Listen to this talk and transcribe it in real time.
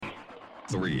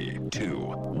3, 2,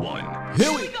 1.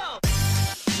 Here we go.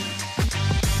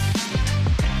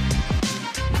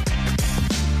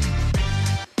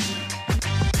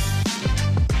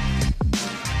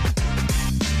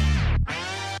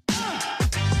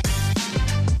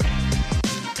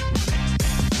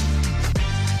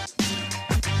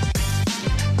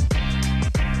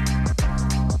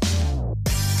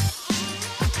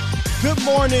 Good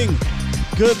morning,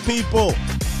 good people.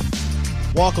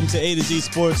 Welcome to A to Z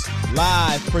Sports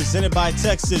Live, presented by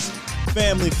Texas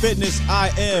Family Fitness. I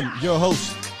am your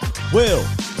host, Will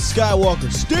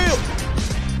Skywalker. Still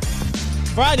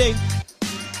Friday,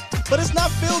 but it's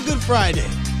not Feel Good Friday.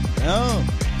 No.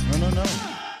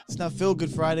 It's not Feel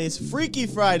Good Friday. It's Freaky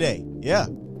Friday. Yeah,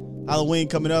 Halloween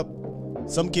coming up.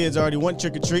 Some kids already went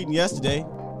trick-or-treating yesterday.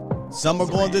 Some are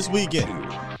going this weekend.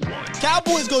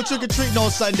 Cowboys go trick-or-treating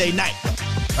on Sunday night.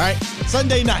 All right?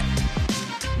 Sunday night.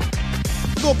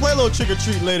 We're going to play a little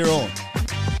trick-or-treat later on.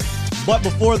 But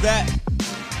before that,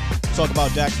 talk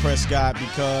about Dak Prescott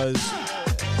because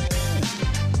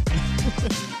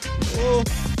a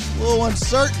little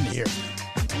uncertain here.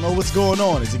 I don't know what's going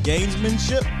on. Is it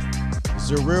gamesmanship? Is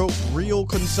there real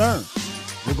concern?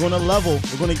 We're going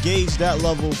to gauge that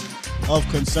level of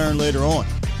concern later on.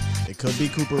 It could be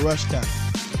Cooper Rush time.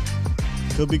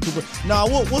 Could be Cooper. No,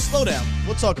 we'll slow down.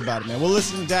 We'll talk about it, man. We'll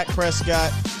listen to Dak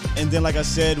Prescott, and then, like I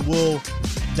said, we'll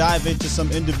dive into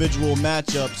some individual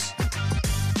matchups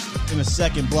in the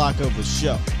second block of the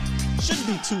show. Shouldn't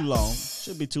be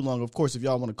too long. Of course, if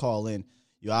y'all want to call in,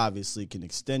 you obviously can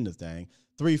extend the thing.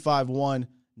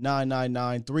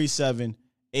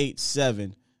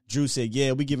 351-999-3787. Drew said,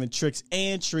 yeah, we giving tricks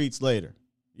and treats later.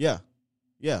 Yeah,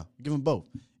 give them both.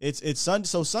 It's Sunday,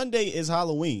 so Sunday is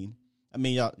Halloween. I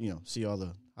mean, y'all, see all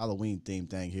the Halloween theme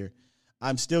thing here.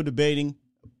 I'm still debating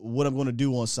what I'm going to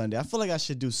do on Sunday. I feel like I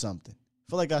should do something.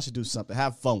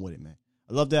 Have fun with it, man.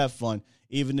 I love to have fun,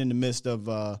 even in the midst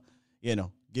of,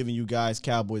 giving you guys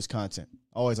Cowboys content.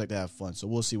 I always like to have fun, so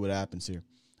we'll see what happens here.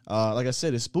 Like I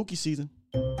said, it's spooky season,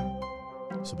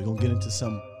 so we're going to get into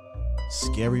some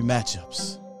scary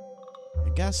matchups. I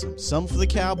got some for the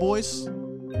Cowboys,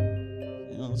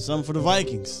 some for the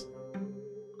Vikings.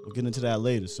 We'll get into that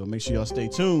later, so make sure y'all stay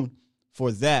tuned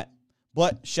for that.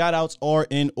 But shout-outs are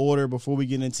in order before we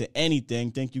get into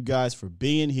anything. Thank you guys for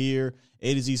being here.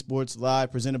 A to Z Sports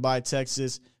Live, presented by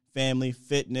Texas Family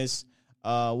Fitness.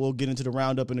 We'll get into the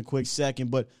roundup in a quick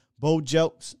second. But Bo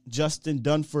Jelks, Justin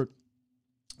Dunford,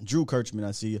 Drew Kirchman,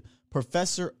 I see you.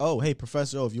 Professor O. Hey,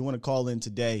 Professor O, if you want to call in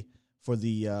today for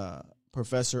the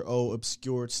Professor O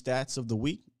Obscured Stats of the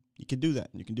Week, you can do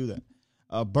that.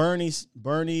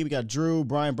 Bernie, we got Drew,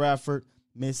 Brian Bradford,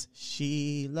 Miss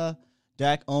Sheila,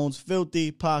 Dak Owns,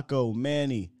 Filthy, Paco,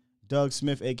 Manny, Doug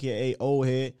Smith, a.k.a. Old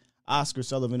Head, Oscar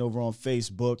Sullivan over on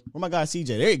Facebook. Where my guy CJ?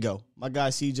 There you go. My guy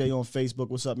CJ on Facebook.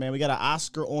 What's up, man? We got an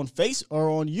Oscar on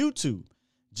on YouTube.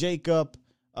 Jacob,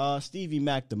 Stevie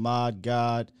Mac, the Mod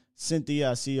God,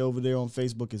 Cynthia, I see over there on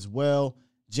Facebook as well.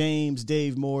 James,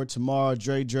 Dave Moore, Tamara,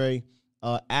 Dre,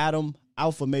 Adam,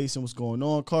 Alpha Mason, what's going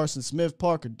on? Carson Smith,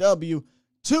 Parker W.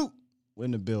 2 in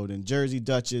the building, Jersey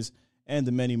Duchess, and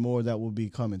the many more that will be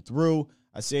coming through.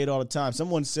 I say it all the time.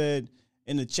 Someone said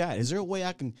in the chat, is there a way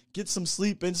I can get some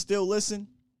sleep and still listen?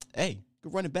 Hey, you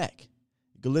can run it back.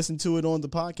 You can listen to it on the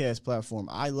podcast platform.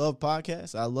 I love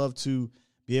podcasts. I love to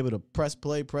be able to press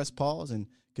play, press pause, and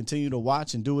continue to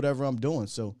watch and do whatever I'm doing.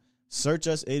 So search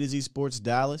us, A to Z Sports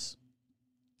Dallas,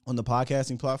 on the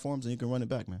podcasting platforms, and you can run it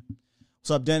back, man.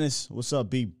 What's up, Dennis? What's up,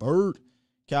 B Bird?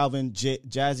 Calvin,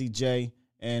 Jazzy J,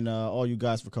 and all you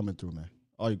guys for coming through, man.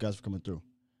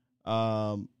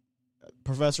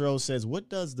 Professor O says, what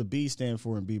does the B stand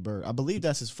for in B Bird? I believe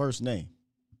that's his first name.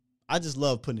 I just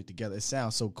love putting it together. It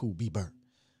sounds so cool, B Bird.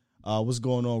 What's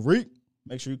going on, Reek?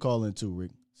 Make sure you call in too, Reek.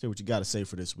 See what you got to say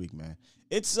for this week, man.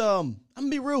 It's I'm gonna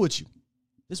be real with you.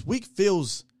 This week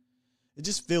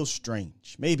just feels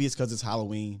strange. Maybe it's because it's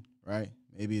Halloween, right?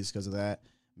 Maybe it's because of that.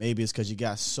 Maybe it's because you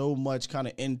got so much kind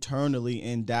of internally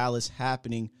in Dallas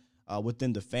happening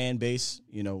within the fan base,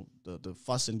 the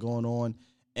fussing going on.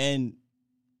 And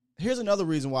here's another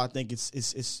reason why I think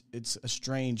it's a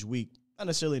strange week, not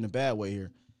necessarily in a bad way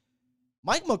here.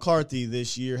 Mike McCarthy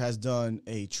this year has done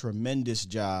a tremendous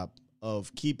job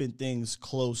of keeping things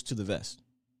close to the vest.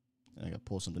 I got to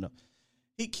pull something up.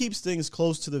 He keeps things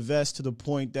close to the vest to the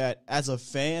point that as a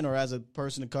fan or as a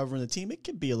person covering the team, it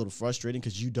can be a little frustrating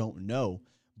because you don't know.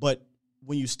 But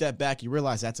when you step back, you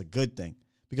realize that's a good thing.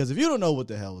 Because if you don't know what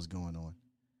the hell is going on,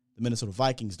 the Minnesota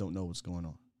Vikings don't know what's going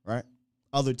on, right?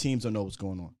 Other teams don't know what's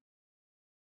going on.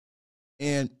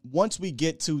 And once we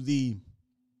get to the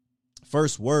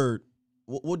first word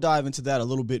we'll dive into that a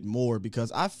little bit more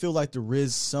because I feel like there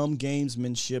is some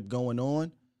gamesmanship going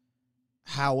on.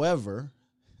 However,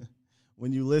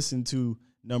 when you listen to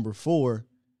number 4,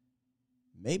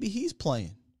 maybe he's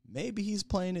playing. Maybe he's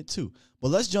playing it too. But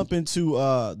let's jump into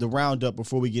the roundup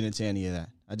before we get into any of that.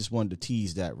 I just wanted to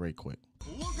tease that right quick.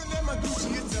 Look at them,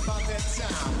 it's about that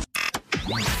time.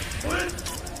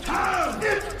 It's time!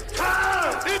 It's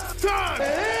time! It's time!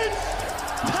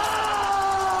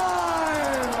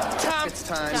 It's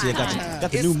time. See, I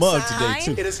got the new mug today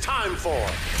too. It is time for.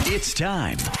 It's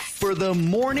time for the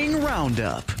morning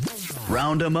roundup.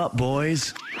 Round 'em up,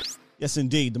 boys. Yes,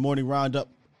 indeed. The morning roundup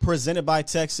presented by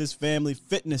Texas Family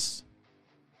Fitness.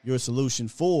 Your solution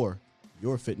for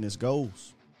your fitness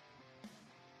goals.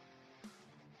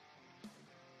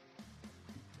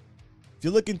 If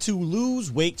you're looking to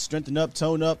lose weight, strengthen up,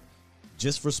 tone up,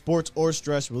 just for sports or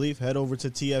stress relief, head over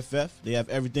to TFF. They have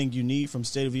everything you need from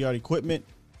state-of-the-art equipment,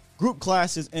 group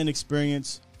classes, and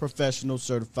experienced professional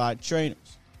certified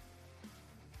trainers.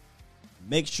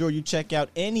 Make sure you check out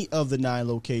any of the 9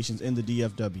 locations in the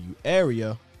DFW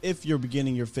area if you're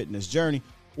beginning your fitness journey,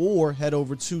 or head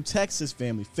over to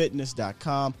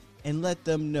texasfamilyfitness.com and let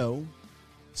them know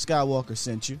Skywalker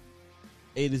sent you.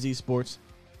 A to Z Sports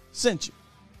sent you.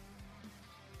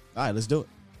 All right, let's do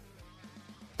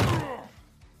it.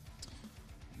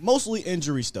 Mostly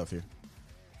injury stuff here.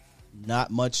 Not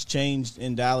much changed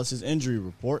in Dallas's injury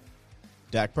report.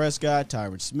 Dak Prescott,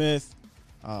 Tyron Smith,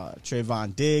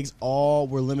 Trayvon Diggs, all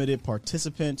were limited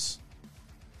participants.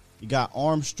 You got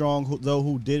Armstrong,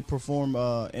 who did perform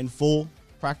in full,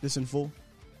 practice in full.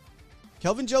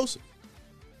 Kelvin Joseph.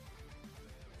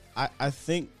 I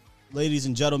think, ladies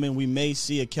and gentlemen, we may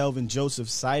see a Kelvin Joseph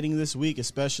sighting this week,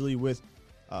 especially with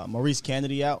Maurice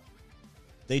Kennedy out.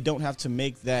 They don't have to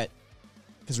make that,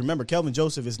 because remember, Kelvin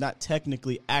Joseph is not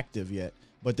technically active yet,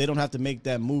 but they don't have to make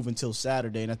that move until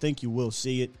Saturday, and I think you will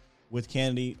see it with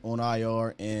Kennedy on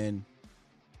IR and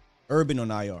Urban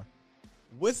on IR.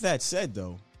 With that said,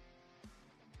 though,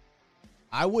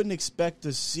 I wouldn't expect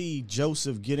to see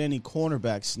Joseph get any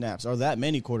cornerback snaps or that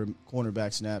many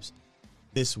cornerback snaps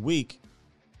this week,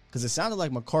 because it sounded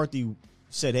like McCarthy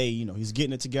said, hey, he's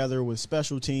getting it together with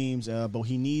special teams, but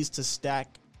he needs to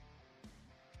stack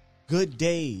good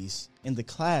days in the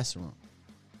classroom.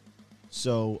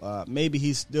 So maybe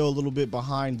he's still a little bit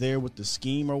behind there with the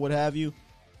scheme or what have you.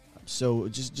 So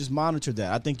just monitor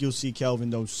that. I think you'll see Kelvin,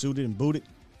 though, suited and booted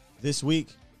this week.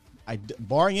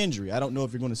 Barring injury, I don't know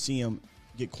if you're going to see him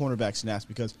get cornerback snaps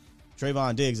because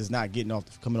Trayvon Diggs is not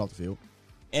coming off the field.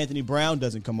 Anthony Brown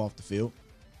doesn't come off the field.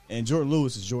 And Jordan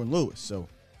Lewis is Jordan Lewis. So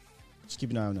just keep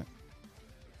an eye on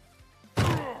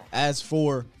that. As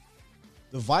for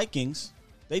the Vikings,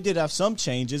 they did have some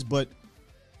changes,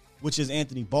 which is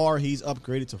Anthony Barr. He's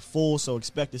upgraded to full, so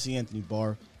expect to see Anthony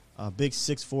Barr. Big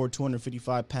 6'4",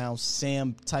 255-pound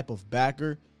Sam type of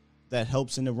backer that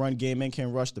helps in the run game and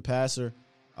can rush the passer.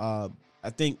 I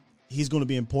think he's going to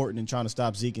be important in trying to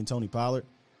stop Zeke and Tony Pollard.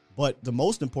 But the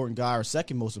most important guy, or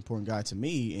second most important guy to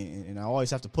me, and I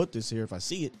always have to put this here if I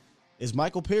see it, is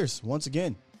Michael Pierce. Once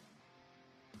again,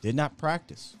 did not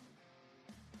practice.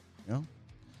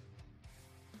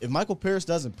 If Michael Pierce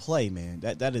doesn't play, man,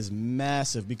 that is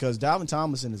massive because Dalvin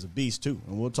Tomlinson is a beast too.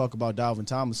 And we'll talk about Dalvin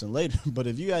Tomlinson later. But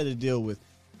if you had to deal with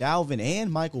Dalvin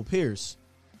and Michael Pierce,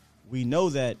 we know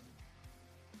that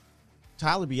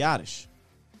Tyler Biadasz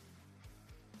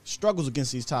struggles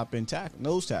against these top-end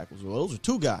nose tackles. Well, those are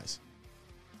 2 guys.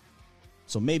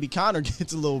 So maybe Connor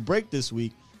gets a little break this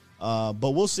week,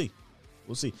 but we'll see.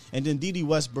 We'll see. And then D.D.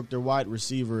 Westbrook, their wide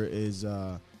receiver, is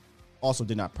also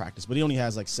did not practice, but he only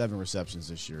has like 7 receptions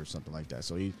this year or something like that.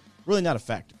 So he's really not a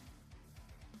factor.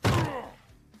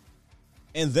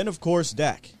 And then, of course,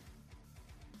 Dak.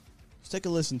 Let's take a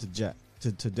listen to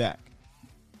Dak.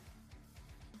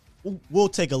 We'll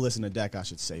take a listen to Dak, I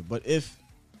should say. But if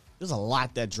there's a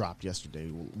lot that dropped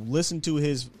yesterday, we'll listen to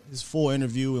his full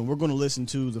interview, and we're going to listen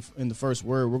to in the first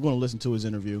word. We're going to listen to his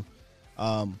interview.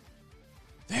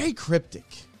 Very cryptic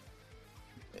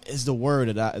is the word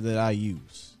that I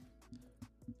use.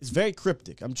 It's very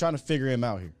cryptic. I'm trying to figure him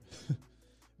out here.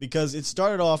 Because it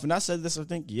started off, and I said this, I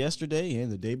think, yesterday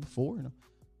and the day before.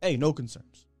 Hey, no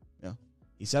concerns.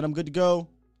 He said I'm good to go.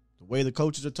 The way the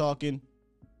coaches are talking,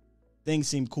 things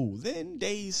seem cool. Then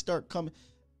days start coming.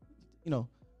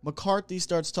 McCarthy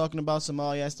starts talking about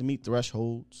he has to meet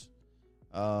thresholds.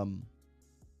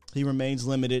 He remains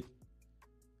limited.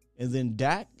 And then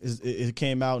Dak it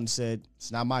came out and said,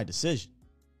 it's not my decision.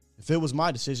 If it was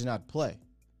my decision, I'd play.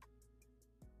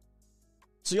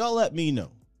 So y'all let me know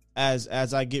as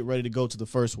I get ready to go to the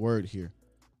first word here.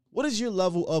 What is your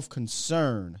level of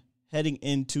concern heading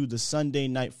into the Sunday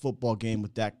night football game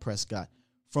with Dak Prescott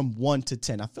from 1 to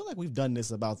 10. I feel like we've done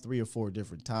this about 3 or 4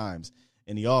 different times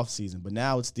in the offseason, but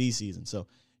now it's the season. So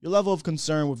your level of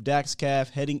concern with Dak's calf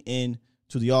heading in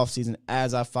to the offseason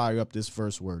as I fire up this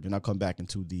first word, and I'll come back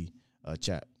into the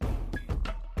chat.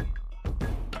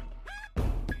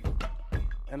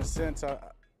 In a sense, I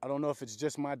don't know if it's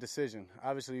just my decision.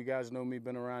 Obviously, you guys know me,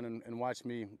 been around and watch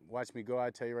me go. I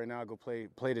tell you right now, I'd go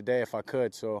play today if I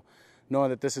could. So knowing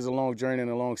that this is a long journey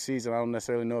and a long season, I don't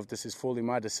necessarily know if this is fully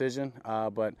my decision,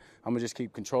 but I'm going to just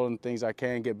keep controlling things I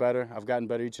can, get better. I've gotten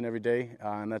better each and every day,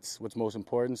 and that's what's most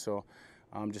important. So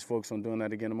I'm just focused on doing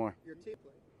that again tomorrow. Your team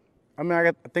play? I mean,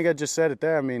 I think I just said it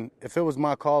there. I mean, if it was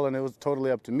my call and it was totally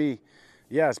up to me,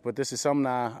 yes, but this is something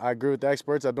I agree with the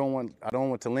experts. I don't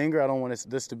want to linger. I don't want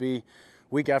this to be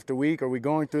week after week. Are we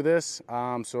going through this?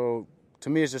 So to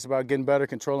me, it's just about getting better,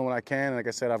 controlling what I can. And like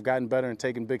I said, I've gotten better and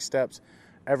taking big steps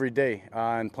every day,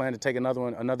 and plan to take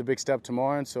another big step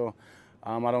tomorrow. And so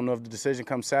I don't know if the decision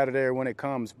comes Saturday or when it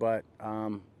comes, but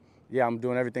yeah, I'm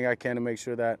doing everything I can to make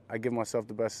sure that I give myself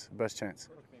the best chance.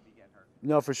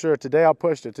 No, for sure. Today I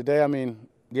pushed it. Today, I mean,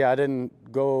 yeah, I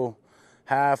didn't go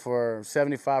half or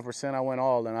 75%. I went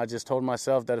all, and I just told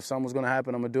myself that if something was going to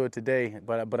happen, I'm going to do it today.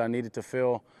 But I needed to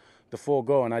feel the full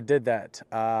go, and I did that.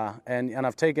 And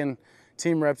I've taken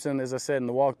team reps, and as I said in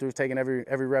the walkthrough, taking every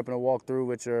rep in a walkthrough,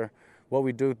 which are what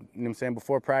we do, you know what I'm saying,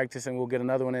 before practice, and we'll get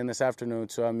another one in this afternoon.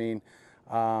 So, I mean,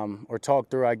 or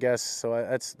talk through, I guess.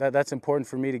 So that's important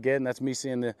for me to get, and that's me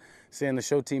seeing the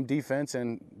show team defense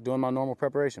and doing my normal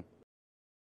preparation.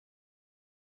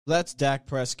 That's Dak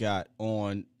Prescott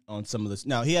on some of this.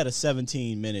 Now, he had a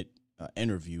 17-minute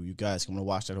interview. You guys can want to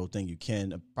watch that whole thing. You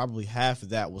can. Probably half of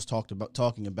that was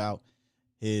talking about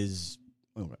his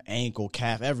ankle,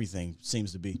 calf, everything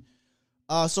seems to be.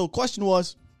 So question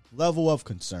was level of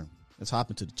concern. Let's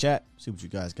hop into the chat, see what you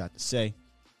guys got to say.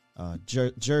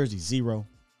 Jersey 0,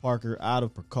 Parker out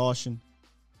of precaution.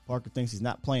 Parker thinks he's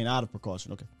not playing out of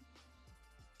precaution. Okay.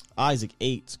 Isaac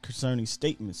 8, concerning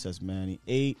statement, says Manny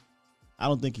 8. I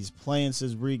don't think he's playing,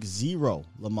 says Reek 0,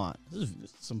 Lamont. This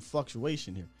is some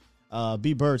fluctuation here.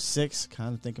 B Bird 6,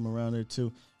 kind of think I'm around there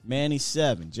too. Manny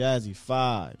 7, Jazzy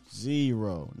 5,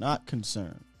 0, not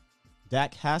concerned.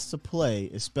 Dak has to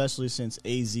play, especially since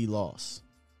AZ lost.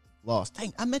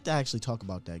 Dang, I meant to actually talk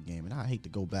about that game, and I hate to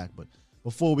go back, but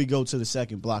before we go to the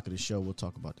second block of the show, we'll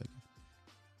talk about that game.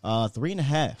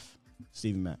 3.5,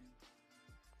 Stephen Mack.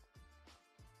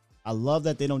 I love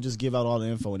that they don't just give out all the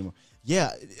info anymore.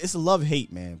 Yeah, it's a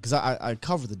love-hate, man, because I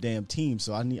cover the damn team,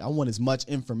 so I want as much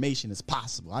information as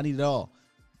possible. I need it all.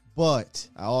 But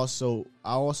I also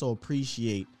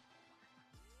appreciate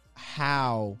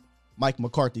how Mike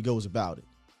McCarthy goes about it.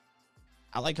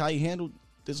 I like how he handled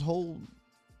this whole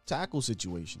tackle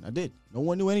situation. I did. No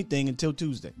one knew anything until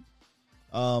Tuesday.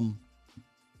 I'm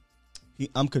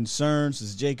concerned,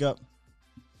 says Jacob.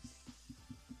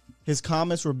 His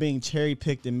comments were being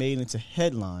cherry-picked and made into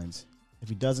headlines. If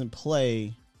he doesn't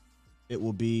play, it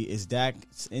will be, is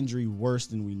Dak's injury worse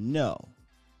than we know?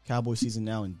 Cowboy season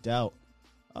now in doubt.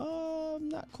 I'm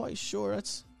not quite sure.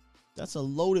 That's a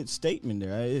loaded statement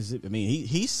there. I mean,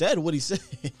 he said what he said.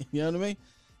 You know what I mean?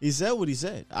 He said what he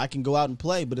said. I can go out and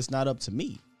play, but it's not up to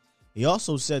me. He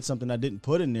also said something I didn't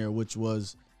put in there, which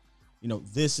was,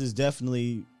 this is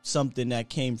definitely something that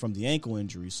came from the ankle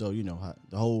injury. So, the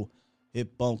whole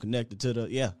hip bone connected to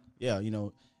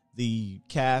the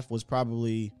calf was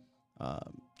probably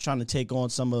trying to take on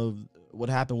some of what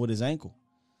happened with his ankle.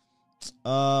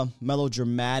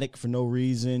 Melodramatic for no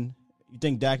reason. You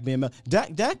think Dak being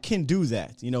Dak can do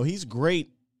that. He's great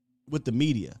with the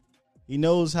media. He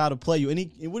knows how to play you.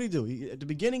 And what did he do? At the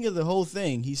beginning of the whole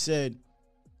thing, he said,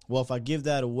 well, if I give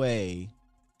that away,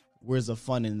 where's the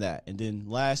fun in that? And then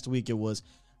last week it was,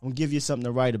 I'm going to give you something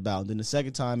to write about. And then the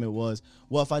second time it was,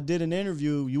 well, if I did an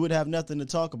interview, you would have nothing to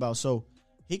talk about. So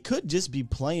he could just be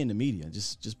playing the media,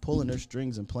 just pulling their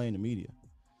strings and playing the media.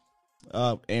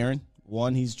 Aaron,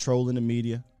 he's trolling the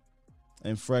media.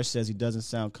 And Fresh says he doesn't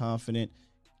sound confident.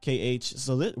 KH,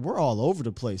 so we're all over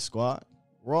the place, squad.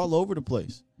 We're all over the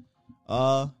place.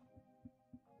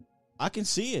 I can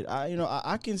see it.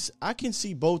 I can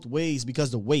see both ways because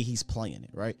the way he's playing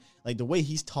it, right? Like the way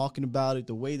he's talking about it,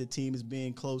 the way the team is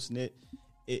being close-knit,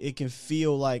 it can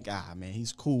feel like, man,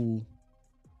 he's cool.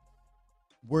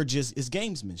 It's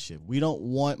gamesmanship. We don't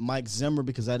want Mike Zimmer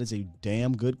because that is a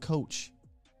damn good coach.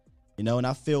 And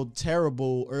I feel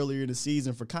terrible earlier in the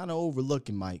season for kind of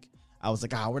overlooking Mike. I was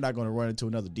like, we're not going to run into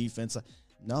another defense.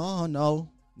 No.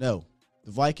 The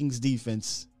Vikings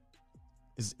defense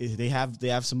they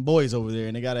have some boys over there,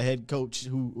 and they got a head coach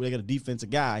they got a defensive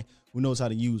guy who knows how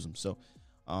to use them. So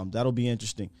that'll be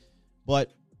interesting.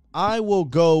 But I will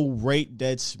go right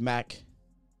dead smack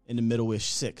in the middle-ish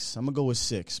 6. I'm going to go with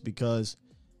 6 because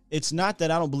it's not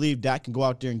that I don't believe Dak can go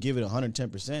out there and give it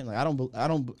 110%. Like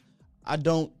I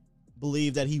don't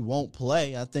believe that he won't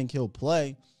play. I think he'll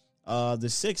play. The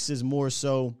 6 is more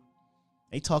so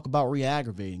they talk about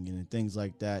re-aggravating and things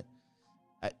like that.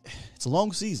 It's a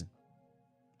long season.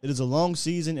 It is a long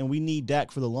season, and we need Dak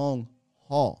for the long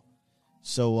haul.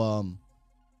 So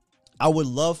I would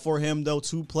love for him though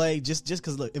to play just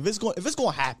because look, if it's going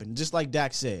to happen, just like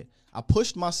Dak said, I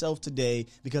pushed myself today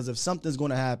because if something's going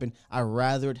to happen, I'd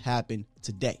rather it happen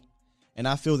today. And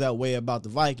I feel that way about the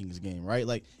Vikings game, right?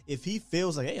 Like if he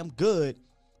feels like, hey, I'm good,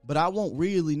 but I won't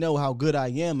really know how good I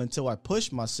am until I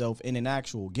push myself in an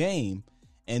actual game.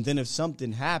 And then if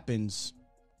something happens,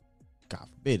 God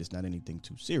forbid, it's not anything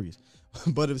too serious.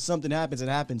 But if something happens, it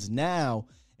happens now,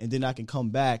 and then I can come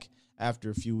back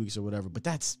after a few weeks or whatever. But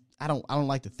I don't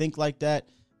like to think like that,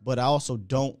 but I also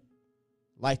don't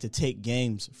like to take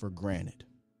games for granted.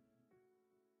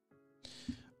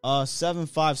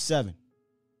 757.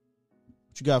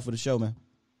 What you got for the show, man?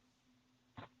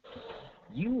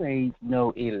 You ain't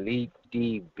no elite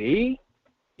DB.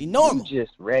 Enormous. You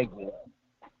just regular.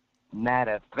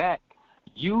 Matter of fact,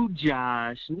 you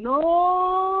Josh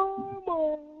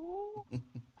Normal. What's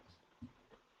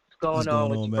going on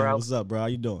with you, man? bro? What's up, bro? How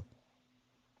you doing?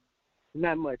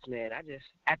 Not much, man. I just,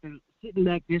 after sitting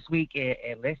back this week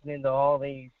and listening to all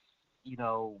these,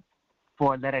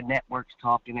 four-letter networks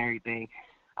talk and everything,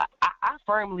 I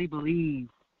firmly believe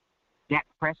Dak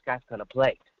Prescott's going to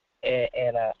play.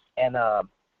 And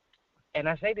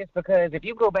I say this because if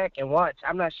you go back and watch,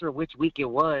 I'm not sure which week it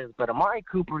was, but Amari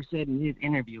Cooper said in his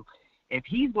interview, if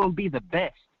he's going to be the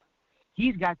best,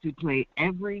 he's got to play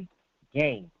every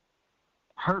game,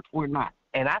 hurt or not.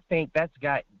 And I think that's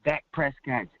got Dak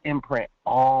Prescott's imprint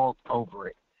all over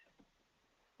it.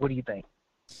 What do you think?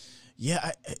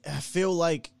 Yeah, I feel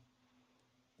like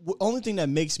the only thing that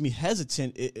makes me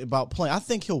hesitant about playing, I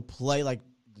think he'll play. Like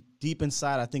deep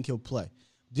inside, I think he'll play.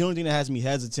 The only thing that has me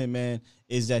hesitant, man,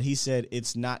 is that he said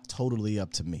it's not totally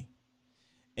up to me.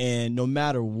 And no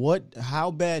matter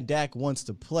how bad Dak wants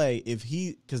to play,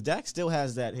 because Dak still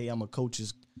has that, hey, I'm a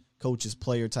coach's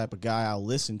player type of guy, I'll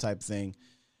listen type thing.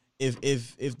 If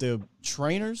the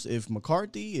trainers, if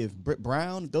McCarthy, if Britt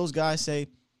Brown, those guys say,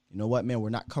 you know what, man, we're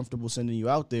not comfortable sending you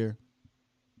out there,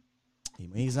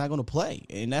 he's not going to play.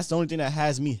 And that's the only thing that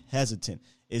has me hesitant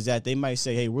is that they might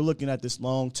say, hey, we're looking at this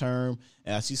long term.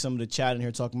 And I see some of the chat in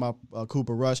here talking about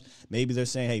Cooper Rush. Maybe they're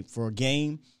saying, hey, for a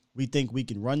game, we think we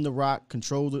can run the rock,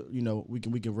 control the, we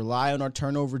can rely on our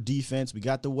turnover defense. We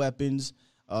got the weapons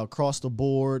across the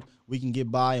board. We can get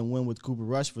by and win with Cooper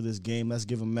Rush for this game. Let's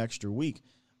give him an extra week.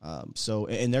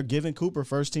 And they're giving Cooper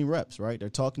first team reps, right? They're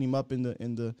talking him up in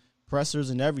the pressers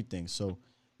and everything. So,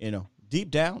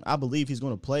 deep down, I believe he's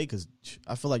going to play because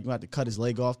I feel like you have to cut his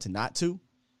leg off to not to.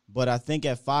 But I think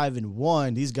at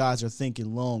 5-1, these guys are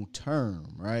thinking long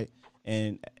term, right?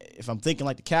 And if I'm thinking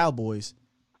like the Cowboys,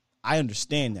 I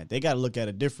understand that. They got to look at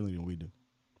it differently than we do.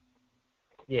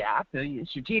 Yeah, I feel you.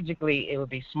 Strategically, it would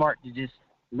be smart to just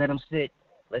let him sit.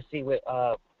 Let's see what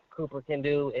Cooper can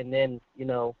do, and then,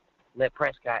 let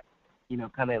Prescott,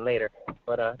 come in later.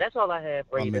 But that's all I have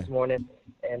for you this morning.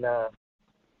 And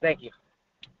thank you.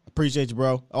 Appreciate you,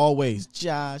 bro. Always.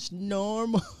 Josh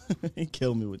Normal. He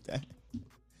killed me with that.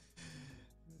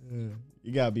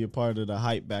 You got to be a part of the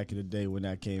hype back in the day when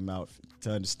that came out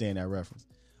to understand that reference.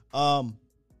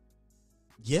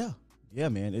 Yeah,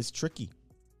 man, it's tricky.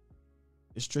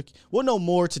 It's tricky. We'll know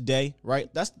more today,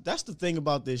 right? That's the thing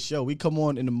about this show. We come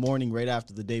on in the morning right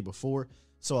after the day before.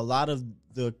 So a lot of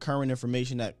the current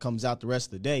information that comes out the rest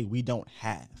of the day, we don't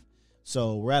have.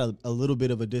 So we're at a little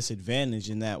bit of a disadvantage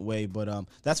in that way. But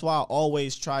that's why I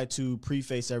always try to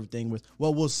preface everything with,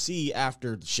 well, we'll see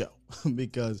after the show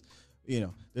because,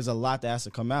 there's a lot that has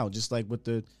to come out, just like with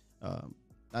the,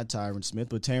 not Tyron Smith,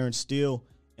 but Terrence Steele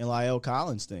and La'el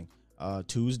Collins thing.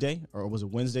 Tuesday, or was it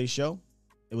Wednesday show?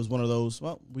 It was one of those,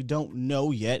 well, we don't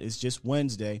know yet. It's just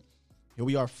Wednesday. Here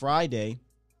we are Friday.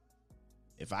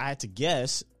 If I had to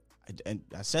guess, and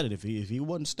I said it, if he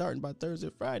wasn't starting by Thursday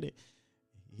or Friday,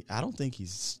 I don't think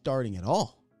he's starting at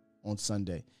all on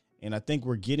Sunday. And I think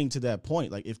we're getting to that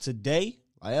point. Like, if today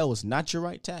La'el was not your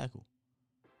right tackle,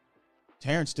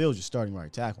 Terrence Steele's your starting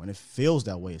right tackle. And it feels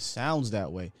that way. It sounds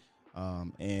that way.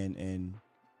 And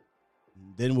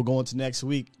then we'll go into next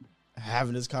week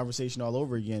having this conversation all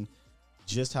over again.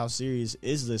 Just how serious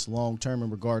is this long term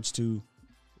in regards to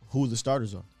who the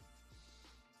starters are?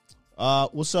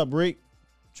 What's up, Rick?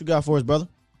 What you got for us, brother?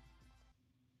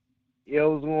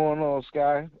 Yo, what's going on,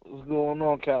 Sky? What's going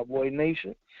on, Cowboy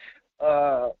Nation?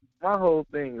 my whole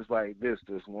thing is like this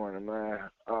morning, man.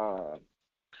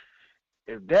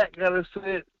 If Dak got to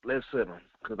sit, let's sit him.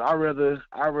 Cause I rather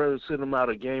sit him out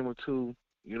a game or two.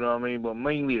 You know what I mean? But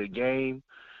mainly a game,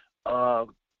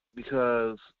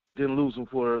 because then lose him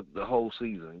for the whole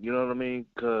season. You know what I mean?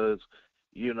 Because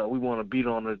we want to beat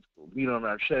on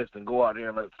our chest and go out there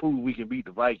and like prove we can beat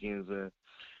the Vikings. And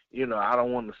I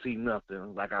don't want to see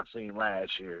nothing like I seen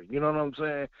last year. You know what I'm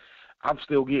saying? I'm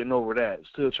still getting over that.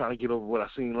 Still trying to get over what I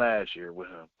seen last year with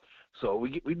him. So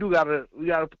we gotta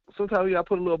sometimes we gotta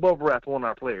put a little bubble wrap on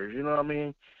our players. You know what I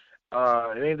mean?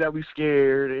 It ain't that we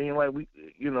scared. It ain't like we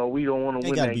don't want to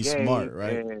win that game. Gotta be smart,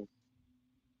 right? And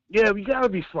yeah, we gotta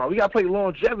be smart. We gotta play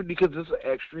longevity because it's an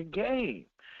extra game.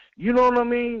 You know what I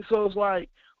mean? So it's like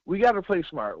we gotta play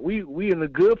smart. We in a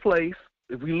good place.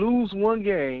 If we lose one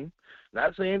game,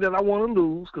 not saying that I want to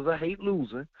lose because I hate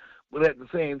losing, but at the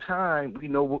same time, we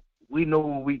know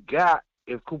what we got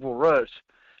if Cooper Rush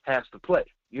has to play.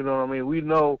 You know what I mean?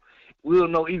 We'll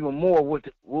know even more what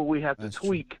we have to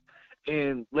tweak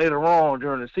and later on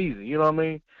during the season. You know what I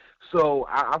mean? So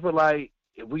I feel like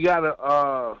if we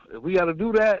gotta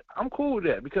do that, I'm cool with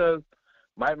that because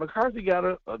Mike McCarthy got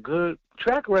a good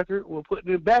track record with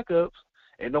putting in backups,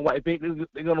 and nobody think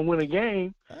they're gonna win a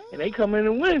game, and they come in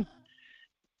and win.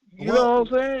 You know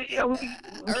what I'm saying? Yeah, we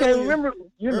can't remember.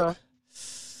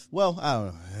 Well, I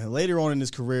don't know. Later on in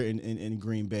his career in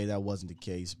Green Bay, that wasn't the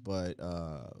case. But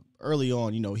early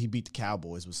on, he beat the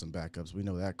Cowboys with some backups. We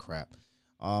know that crap.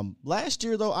 Last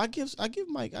year, though, I give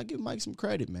Mike some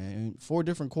credit, man. 4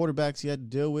 different quarterbacks he had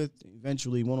to deal with.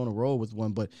 Eventually, went on a roll with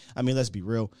one. But I mean, let's be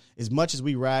real. As much as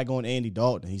we rag on Andy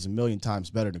Dalton, he's a million times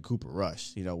better than Cooper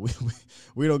Rush.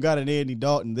 We don't got an Andy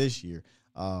Dalton this year.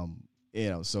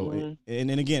 So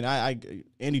and again,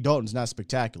 Andy Dalton's not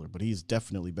spectacular, but he's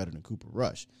definitely better than Cooper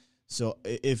Rush. So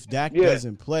if Dak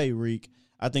doesn't play, Reek,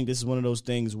 I think this is one of those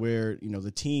things where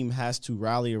the team has to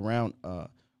rally around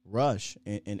Rush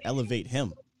and elevate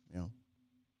him.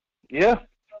 Yeah,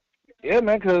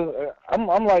 man. Because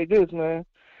I'm like this, man.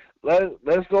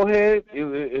 Let's go ahead.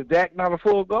 If Dak not a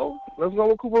full go, let's go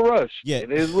with Cooper Rush. Yeah,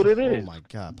 it is what it is. Oh my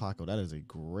God, Paco, that is a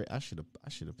great. I should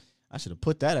have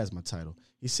put that as my title.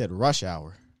 He said Rush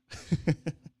Hour.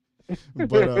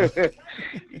 But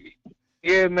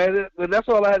yeah, man. That's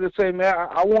all I had to say, man.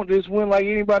 I want this win like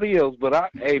anybody else. But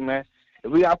hey, man,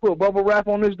 if we got to put bubble wrap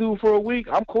on this dude for a week,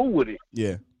 I'm cool with it.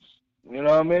 Yeah. You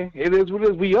know what I mean? It is what it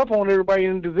is. We up on everybody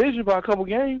in the division by a couple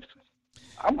games.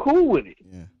 I'm cool with it.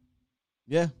 Yeah.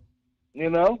 Yeah.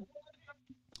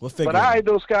 We'll figure. But all right,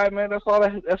 though, Sky, man. That's all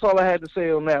I had to say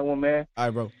on that one, man. All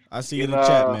right, bro. I see you in the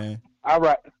chat, man. All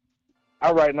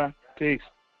right, now. Peace.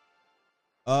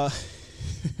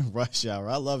 Rush hour.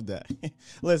 I love that.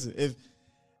 Listen,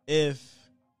 if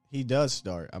he does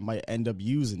start, I might end up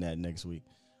using that next week.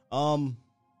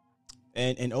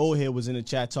 And Old Head was in the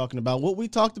chat talking about what we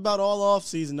talked about all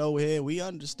offseason. Old Head, we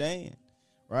understand,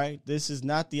 right? This is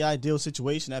not the ideal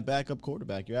situation at backup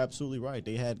quarterback. You're absolutely right.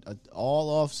 They had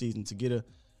all offseason to get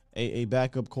a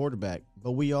backup quarterback,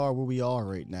 but we are where we are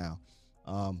right now.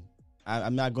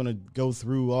 I'm not going to go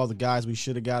through all the guys we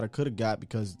should have got or could have got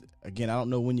because, again, I don't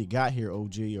know when you got here,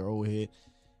 OG or Old Head.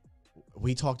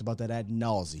 We talked about that ad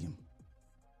nauseum.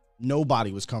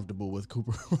 Nobody was comfortable with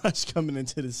Cooper Rush coming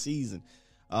into the season.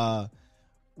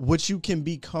 What you can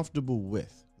be comfortable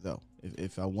with, though,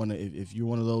 if you're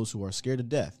one of those who are scared to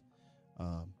death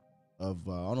I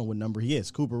don't know what number he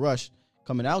is, Cooper Rush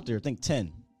coming out there, I think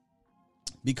 10.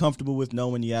 Be comfortable with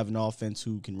knowing you have an offense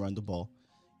who can run the ball.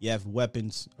 You have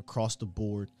weapons across the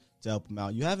board to help him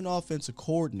out. You have an offensive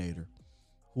coordinator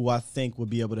who I think will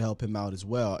be able to help him out as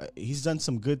well. He's done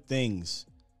some good things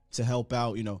to help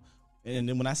out, and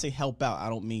then when I say help out, I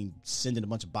don't mean sending a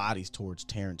bunch of bodies towards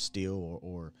Terrence Steele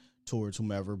or towards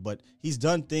whomever, but he's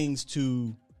done things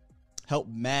to help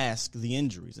mask the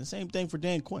injuries. And same thing for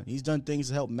Dan Quinn. He's done things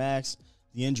to help mask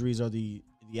the injuries or the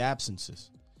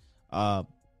absences.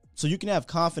 So you can have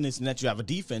confidence in that you have a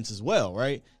defense as well,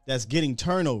 right? That's getting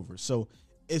turnovers. So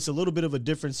it's a little bit of a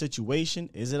different situation.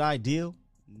 Is it ideal?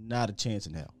 Not a chance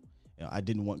in hell. I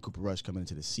didn't want Cooper Rush coming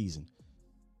into the season,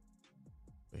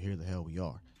 but here the hell we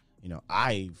are.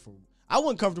 I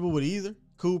wasn't comfortable with either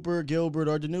Cooper, Gilbert,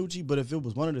 or DiNucci, but if it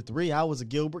was one of the three, I was a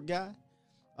Gilbert guy.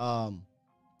 Out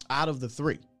of the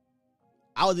three,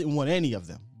 I didn't want any of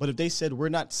them. But if they said we're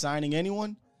not signing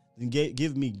anyone, then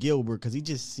give me Gilbert because he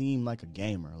just seemed like a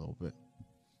gamer a little bit.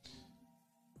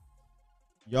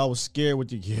 Y'all was scared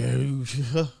with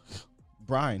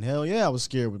Brian. Hell yeah, I was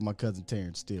scared with my cousin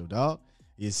Terrence Steele, dog.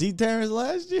 You see Terrence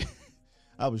last year?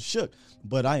 I was shook,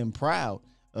 but I am proud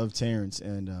of Terrence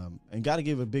and got to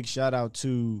give a big shout out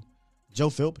to Joe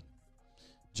Philbin.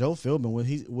 Joe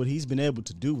Philbin, what he's been able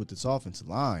to do with this offensive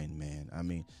line, man. I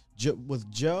mean, with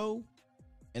Joe,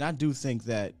 and I do think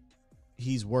that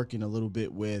he's working a little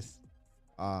bit with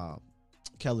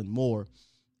Kellen Moore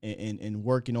and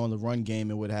working on the run game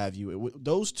and what have you.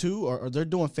 Those two they're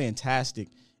doing fantastic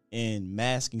in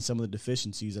masking some of the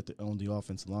deficiencies on the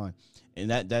offensive line,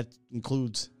 and that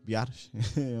includes Biotish,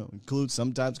 includes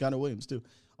sometimes Connor Williams too.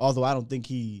 Although I don't think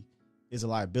he is a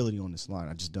liability on this line,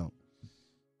 I just don't.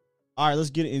 All right, let's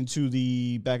get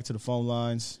back into the phone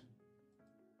lines.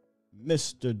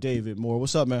 Mr. David Moore,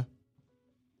 what's up, man?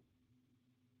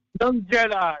 Young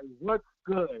Jedi, what's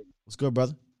good? What's good,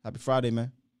 brother? Happy Friday,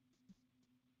 man.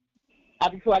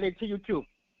 Happy Friday to you, too.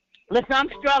 Listen, I'm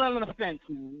straddling on the fence,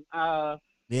 man.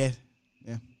 Yeah.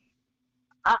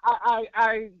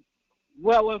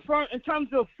 In terms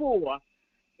of 4,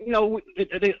 you know,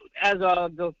 as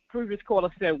the previous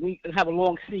caller said, we have a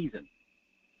long season.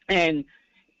 And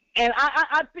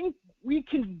I think we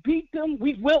can beat them.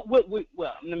 We will, well,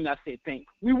 let me not say think.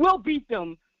 We will beat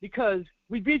them because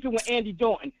we beat them with Andy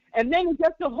Dalton. And then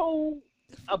just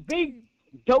a big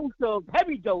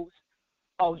heavy dose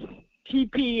of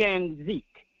TP and Zeke.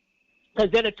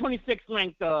 Because they're the 26th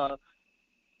ranked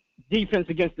defense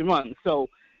against the run. So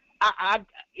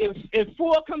if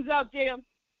 4 comes out there,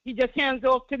 he just hands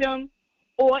off to them.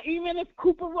 Or even if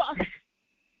Cooper Rush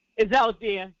is out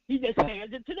there, he just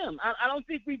hands it to them. I don't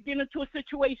think we've been into a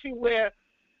situation where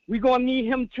we're going to need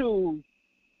him to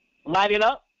light it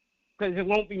up because it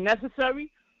won't be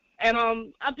necessary. And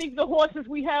I think the horses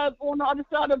we have on the other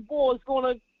side of the ball is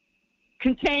going to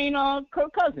contain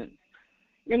Kirk Cousins.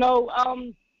 You know,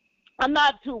 I'm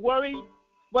not too worried.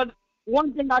 But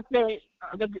one thing I say,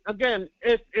 again,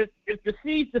 if the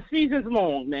season's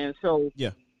long, man, so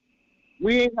yeah,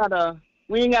 we ain't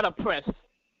gotta press,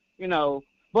 you know.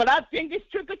 But I think it's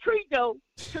trick or treat, though.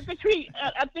 Trick or treat.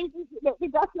 I think we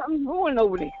got something brewing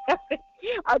over there.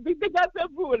 I think they got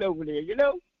something brewing over there, you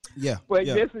know. Yeah. But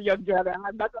yeah. listen, young brother,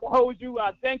 I'm not gonna hold you.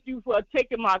 I thank you for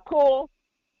taking my call,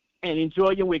 and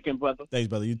enjoy your weekend, brother. Thanks,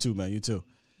 brother. You too, man. You too.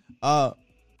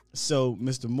 So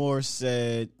Mr. Moore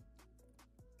said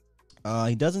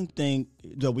he doesn't think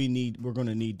that we're going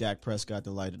to need Dak Prescott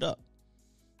to light it up.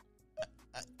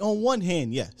 On one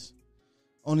hand, yes.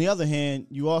 On the other hand,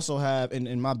 you also have,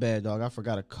 and my bad, dog, I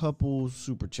forgot a couple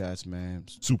super chats, man.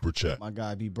 Super chat. My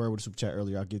guy B Bird with a super chat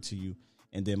earlier. I'll get to you,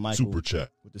 and then Michael Super chat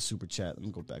with the super chat. Let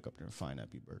me go back up there and find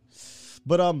that B Bird.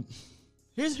 But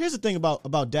here's the thing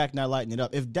about Dak not lighting it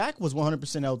up. If Dak was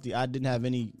 100% healthy, I didn't have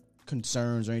any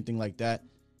concerns or anything like that.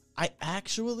 I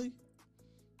actually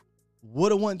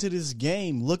would have went to this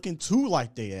game looking to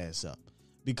light their ass up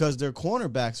because their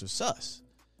cornerbacks are sus.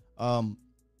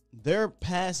 Their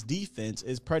pass defense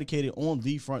is predicated on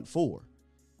the front 4.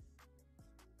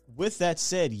 With that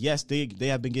said, yes, they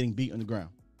have been getting beat on the ground.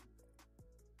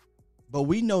 But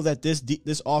we know that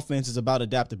this offense is about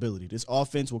adaptability. This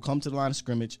offense will come to the line of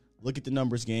scrimmage, look at the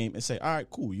numbers game, and say, all right,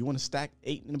 cool. You want to stack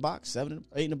 8 in the box, 8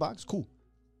 in the box? Cool.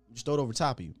 Just throw it over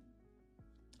top of you.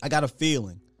 I got a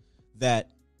feeling that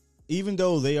even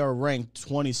though they are ranked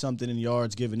 20-something in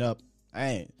yards given up,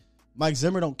 Mike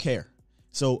Zimmer don't care.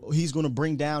 So he's going to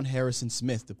bring down Harrison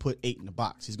Smith to put 8 in the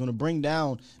box. He's going to bring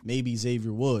down maybe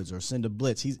Xavier Woods or send a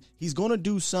blitz. He's going to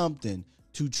do something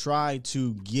to try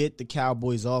to get the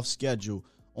Cowboys off schedule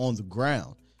on the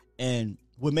ground. And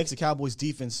what makes the Cowboys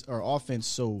defense or offense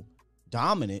so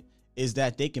dominant is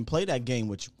that they can play that game,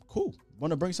 which, cool.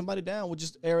 Want to bring somebody down, we'll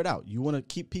just air it out. You want to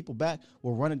keep people back,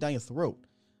 we'll run it down your throat.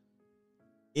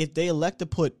 If they elect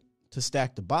to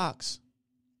stack the box,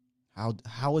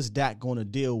 how is Dak going to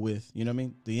deal with, you know what I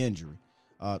mean, the injury?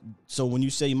 So when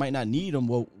you say you might not need him,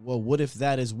 well, what if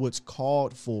that is what's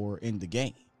called for in the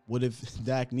game? What if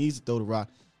Dak needs to throw the rock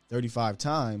 35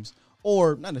 times,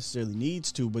 or not necessarily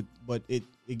needs to, but it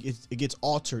gets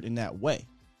altered in that way,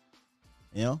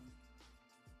 you know?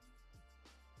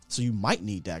 So you might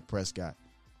need Dak Prescott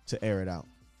to air it out.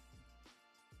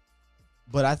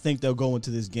 But I think they'll go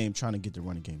into this game trying to get the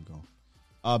running game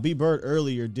going. B. Bird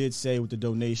earlier did say with the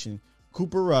donation,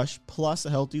 Cooper Rush plus a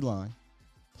healthy line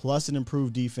plus an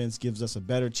improved defense gives us a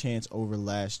better chance over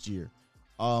last year.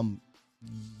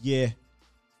 Yeah.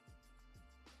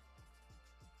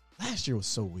 Last year was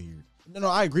so weird. No,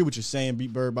 I agree with what you're saying, B.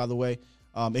 Bird, by the way.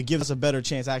 It gives us a better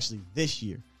chance actually this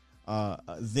year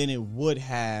than it would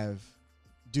have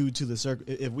due to the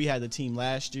if we had the team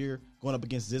last year going up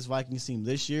against this Vikings team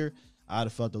this year, I'd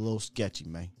have felt a little sketchy,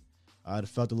 man. I'd have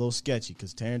felt a little sketchy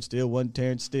because Terrence Steele wasn't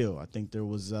Terrence Steele. I think there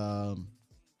was, a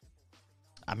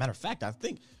matter of fact, I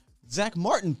think Zach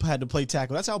Martin had to play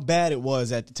tackle. That's how bad it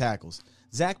was at the tackles.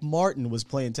 Zach Martin was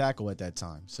playing tackle at that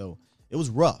time. So it was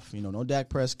rough. You know, no Dak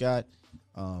Prescott.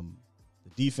 The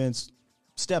defense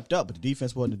stepped up, but the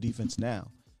defense wasn't the defense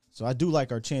now. So I do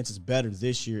like our chances better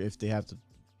this year if they have to,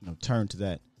 turn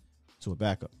to a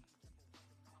backup.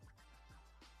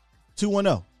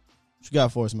 210. What you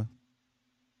got for us, man?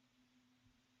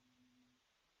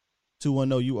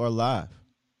 210, you are live.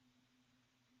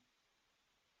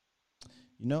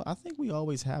 I think we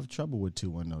always have trouble with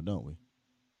 210, don't we?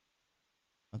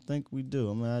 I think we do.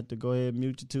 I'm going to have to go ahead and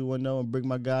mute you 210 and bring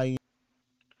my guy in.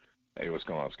 Hey, what's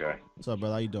going on, Sky? What's up,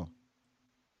 brother? How you doing?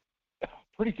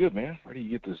 Pretty good, man. Ready to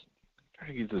get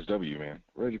this W, man.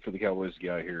 Ready for the Cowboys to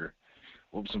get out here,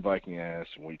 whoop some Viking ass,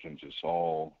 and we can just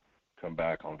all come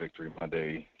back on Victory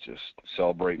Monday, just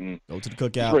celebrating. Go to the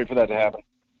cookout. Just ready for that to happen.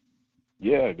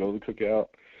 Yeah, go to the cookout.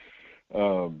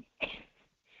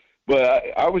 But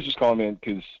I was just calling, man,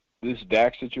 because this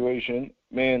Dak situation,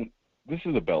 man, this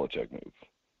is a Belichick move,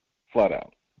 flat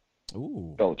out.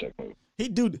 Ooh, Belichick move. He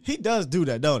does do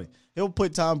that, don't he? He'll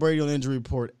put Tom Brady on the injury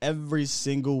report every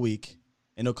single week,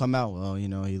 and he'll come out. Well, he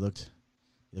looked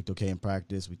okay in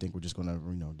practice. We think we're just gonna,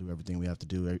 do everything we have to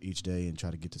do each day and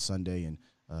try to get to Sunday and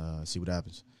see what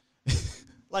happens.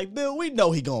 Like, Bill, we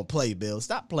know he gonna play. Bill,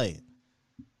 stop playing.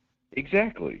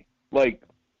 Exactly. Like,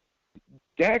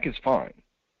 Dak is fine.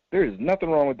 There is nothing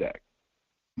wrong with Dak.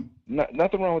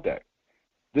 Nothing wrong with Dak.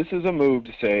 This is a move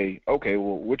to say, okay,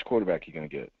 well, which quarterback are you going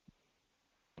to get?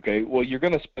 Okay, well, you're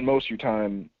going to spend most of your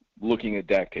time looking at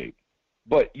Dak tape.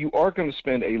 But you are going to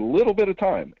spend a little bit of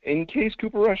time in case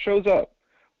Cooper Rush shows up.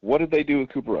 What did they do with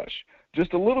Cooper Rush?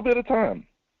 Just a little bit of time.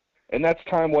 And that's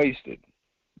time wasted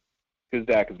because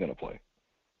Dak is going to play.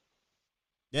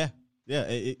 Yeah,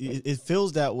 it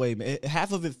feels that way, man.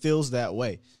 Half of it feels that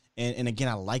way. And again,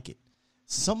 I like it.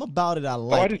 Some about it I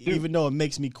like, even though it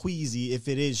makes me queasy if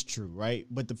it is true, right?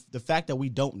 But the fact that we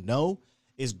don't know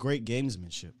is great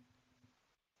gamesmanship.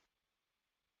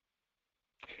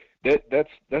 That's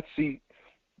see,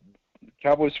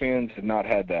 Cowboys fans have not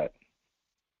had that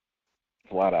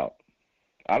flat out.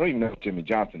 I don't even know if Jimmy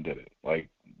Johnson did it. Like,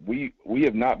 we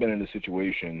have not been in a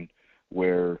situation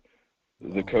where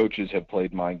the coaches have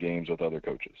played mind games with other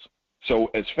coaches.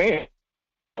 So as fans,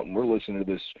 we're listening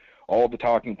to this, all the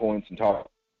talking points and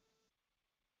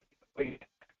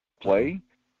play.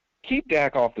 Keep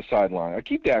Dak off the sideline. Or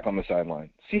keep Dak on the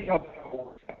sideline. See how that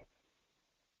works out.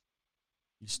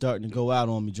 You're starting to go out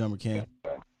on me, Drummer Cam.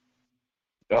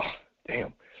 Oh, damn.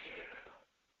 Can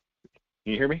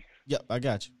you hear me? Yep, I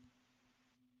got you.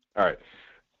 All right.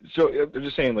 So I'm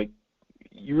just saying, like,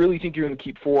 you really think you're going to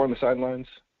keep 4 on the sidelines?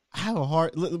 I have a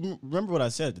hard. Remember what I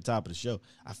said at the top of the show.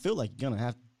 I feel like you're gonna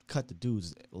have to cut the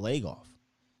dude's leg off.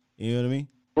 You know what I mean?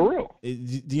 For real.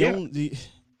 The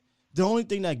only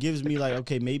thing that gives me like,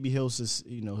 okay, maybe he'll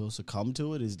succumb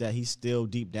to it is that he's still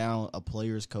deep down a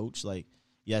player's coach. Like,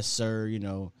 yes, sir,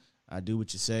 I do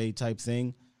what you say type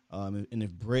thing. And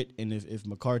if Britt and if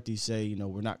McCarthy say,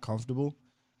 we're not comfortable,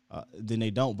 then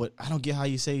they don't. But I don't get how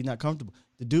you say he's not comfortable.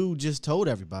 The dude just told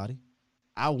everybody,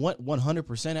 I went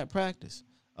 100% at practice.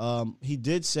 He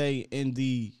did say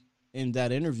in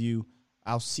that interview,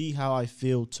 I'll see how I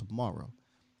feel tomorrow.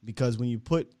 Because when you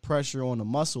put pressure on a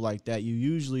muscle like that, you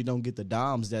usually don't get the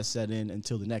DOMs that set in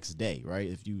until the next day, right?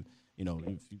 If you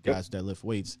guys that lift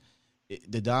weights,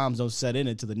 the DOMs don't set in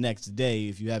until the next day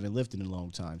if you haven't lifted in a long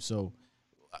time. So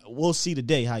we'll see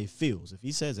today how he feels. If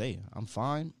he says, hey, I'm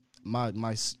fine,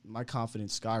 my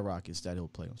confidence skyrockets that he'll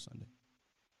play on Sunday.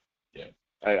 Yeah.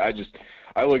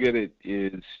 I look at it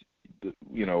is,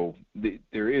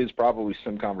 there is probably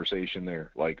some conversation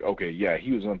there. Like, okay, yeah,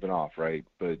 he was limping off, right?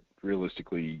 But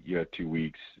realistically, you had 2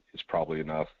 weeks is probably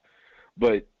enough.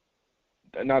 But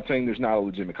I'm not saying there's not a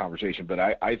legitimate conversation, but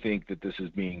I think that this is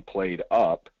being played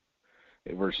up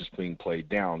versus being played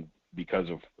down because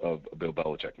of a Bill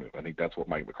Belichick move. I think that's what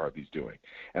Mike McCarthy's doing.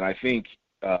 And I think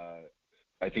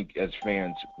as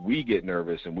fans, we get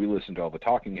nervous and we listen to all the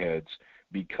talking heads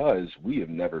because we have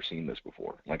never seen this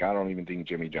before. Like, I don't even think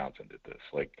Jimmy Johnson did this.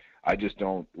 Like,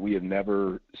 we have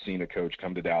never seen a coach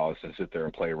come to Dallas and sit there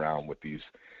and play around with these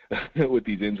with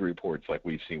these injury reports like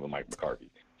we've seen with Mike McCarthy,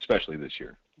 especially this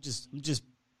year. Just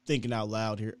thinking out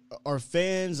loud here. Are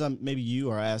fans, maybe you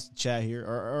or I asked the chat here,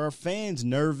 are fans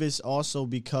nervous also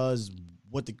because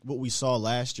what we saw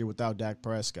last year without Dak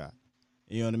Prescott?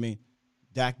 You know what I mean?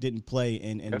 Dak didn't play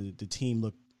and the team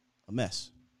looked a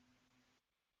mess.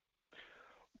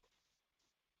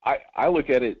 I look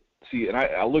at it, and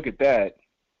I look at that,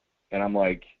 and I'm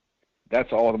like,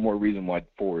 that's all the more reason why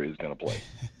 4 is going to play.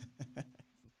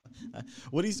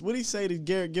 What he say to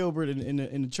Garrett Gilbert in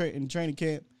the training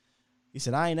camp? He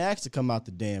said, I ain't asked to come out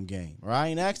the damn game, or I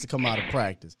ain't asked to come out of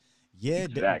practice. Yeah,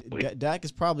 exactly. Dak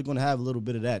is probably going to have a little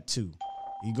bit of that too.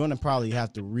 you're going to probably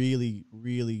have to really,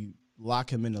 really lock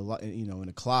him in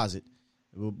the closet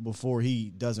before he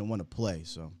doesn't want to play.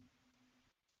 So,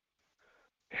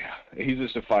 yeah, he's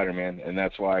just a fighter, man, and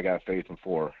that's why I got faith in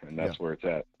 4, and that's where it's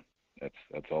at.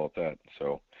 That's all it's at.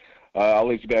 So, I'll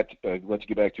let you get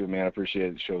back to it, man. I appreciate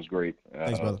it. The show's great.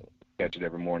 Thanks, brother. Catch it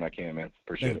every morning I can, man.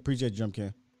 Appreciate it. Appreciate you, Jump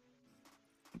Can.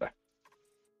 Bye.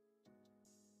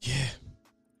 Yeah,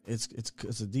 it's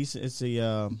a decent. It's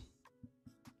a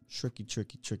tricky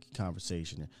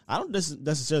conversation. I don't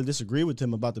necessarily disagree with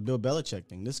him about the Bill Belichick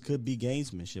thing. This could be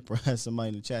gamesmanship, or as somebody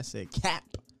in the chat said, cap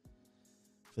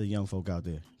for the young folk out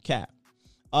there. Cap.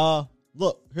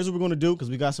 Look, here's what we're going to do because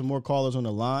we got some more callers on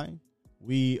the line.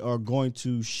 We are going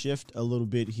to shift a little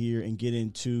bit here and get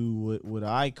into what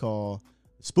I call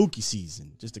spooky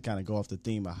season, just to kind of go off the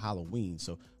theme of Halloween.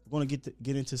 So we're going to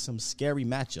get into some scary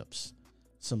matchups.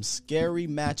 Some scary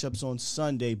matchups on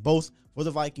Sunday, both for the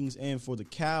Vikings and for the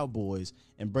Cowboys,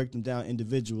 and break them down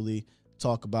individually,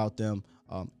 talk about them.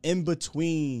 In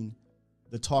between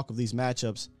the talk of these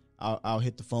matchups, I'll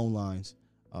hit the phone lines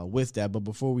with that. But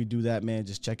before we do that, man,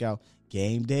 just check out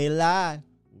Game Day Live.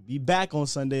 We'll be back on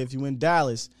Sunday if you're in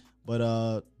Dallas.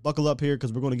 But buckle up here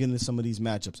because we're going to get into some of these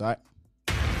matchups, all right?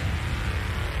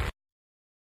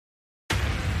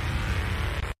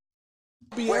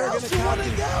 Where else you want to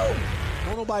go?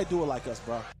 Don't nobody do it like us,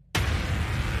 bro.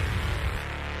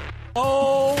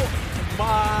 Oh,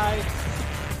 my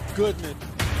goodness.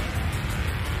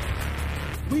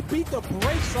 We beat the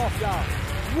brakes off y'all.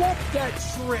 Whoop that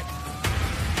trip.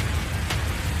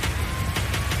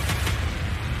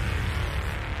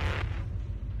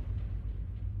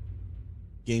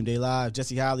 Game Day Live,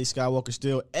 Jesse Holly, Skywalker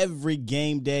Still, every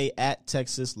game day at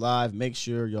Texas Live. Make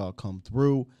sure y'all come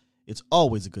through. It's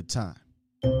always a good time.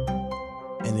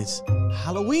 And it's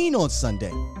Halloween on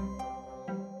Sunday.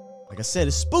 Like I said,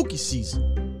 it's spooky season.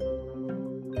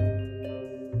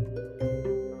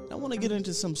 I want to get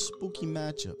into some spooky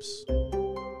matchups.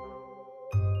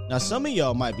 Now, some of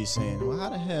y'all might be saying, well, how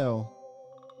the hell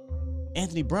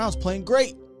Anthony Brown's playing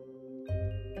great?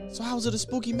 So how is it a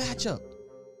spooky matchup?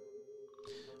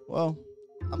 Well,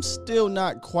 I'm still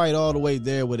not quite all the way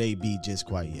there with AB just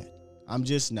quite yet. I'm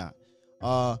just not.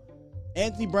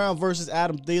 Anthony Brown versus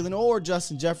Adam Thielen, or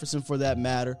Justin Jefferson for that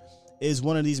matter, is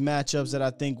one of these matchups that I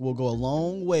think will go a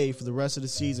long way for the rest of the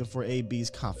season for AB's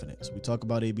confidence. We talk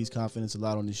about AB's confidence a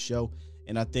lot on this show,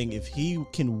 and I think if he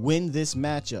can win this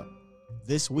matchup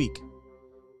this week,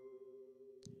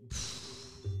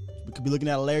 we could be looking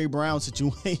at a Larry Brown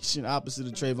situation opposite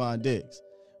of Trayvon Diggs,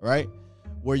 right?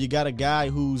 Where you got a guy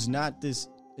who's not this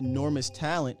enormous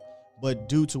talent, but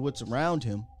due to what's around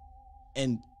him,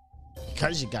 and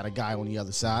because you got a guy on the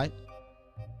other side,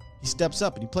 he steps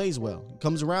up and he plays well. He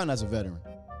comes around as a veteran.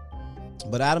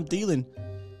 But Adam Thielen,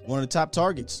 one of the top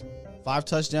targets, 5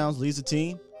 touchdowns, leads the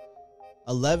team,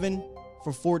 11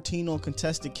 for 14 on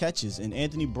contested catches. And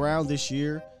Anthony Brown this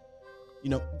year,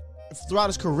 throughout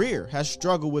his career, has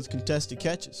struggled with contested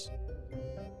catches.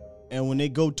 And when they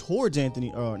go towards not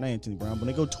Anthony Brown, when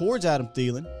they go towards Adam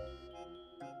Thielen,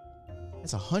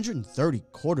 that's 130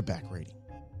 quarterback rating.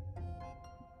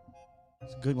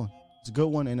 It's a good one. It's a good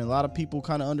one, and a lot of people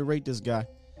kind of underrate this guy.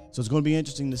 So it's going to be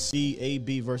interesting to see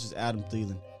AB versus Adam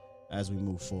Thielen as we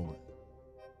move forward.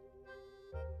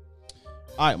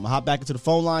 All right, I'm going to hop back into the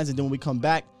phone lines, and then when we come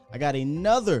back, I got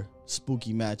another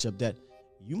spooky matchup that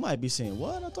you might be saying,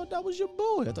 what? I thought that was your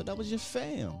boy. I thought that was your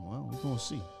fam. Well, we're going to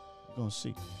see. We're going to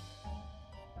see.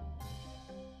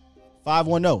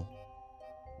 510.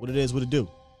 What it is, what it do.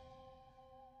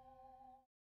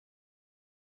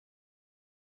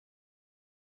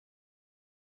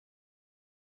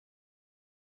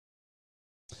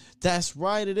 That's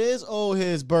right, it is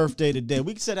his birthday today.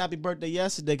 We said happy birthday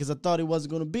yesterday because I thought he wasn't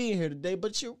going to be here today,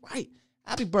 but you're right.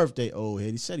 Happy birthday, old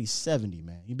head. He said he's 70,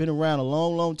 man. He's been around a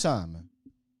long, long time, man.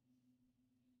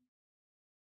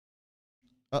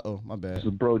 Uh-oh, my bad. This is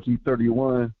Bro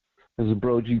G31. This is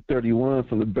Bro G31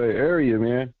 from the Bay Area,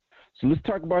 man. So let's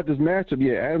talk about this matchup.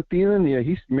 Yeah, Adam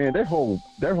Thielen,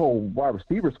 their whole wide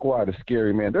receiver squad is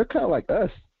scary, man. They're kind of like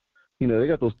us. They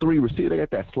got those 3 receivers. They got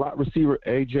that slot receiver,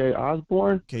 KJ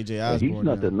Osborne. He's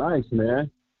nothing nice, man.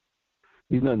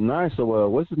 He's nothing nice. So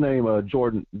what's his name?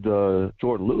 Jordan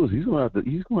Lewis. He's gonna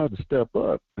have to step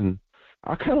up. And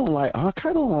I kind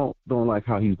of don't like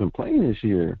how he's been playing this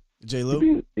year. J.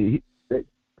 Lou. Jay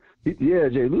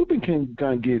Lubin can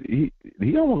kind of get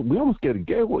we almost get a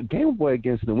game away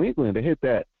against New England. They hit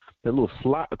that little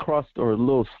slot across or a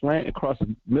little slant across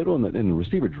the middle, and the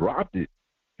receiver dropped it.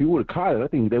 If he would have caught it, I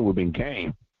think they would have been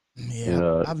game.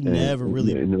 Yeah, I've never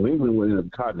really. New England would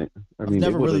have caught it. I've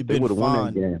never really been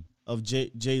fond of J.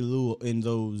 Lou in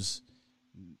those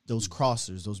those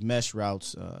crossers, those mesh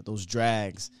routes, those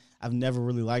drags. I've never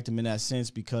really liked him in that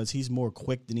sense because he's more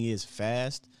quick than he is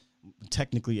fast.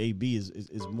 Technically, AB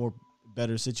is more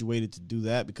better situated to do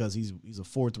that because he's a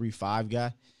 4-3-5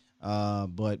 guy.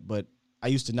 But I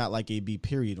used to not like AB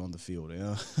period on the field. You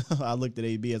know? I looked at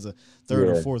AB as a third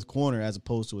or fourth corner as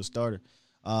opposed to a starter.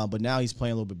 But now he's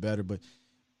playing a little bit better. But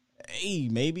hey,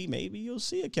 maybe you'll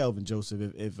see a Kelvin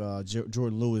Joseph if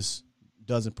Jordan Lewis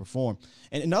doesn't perform.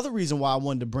 And another reason why I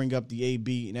wanted to bring up the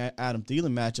AB and Adam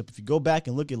Thielen matchup, if you go back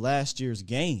and look at last year's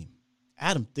game,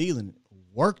 Adam Thielen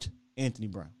worked Anthony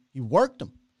Brown. He worked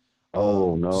him.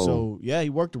 Oh, no. So, yeah, he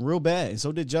worked him real bad, and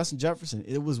so did Justin Jefferson.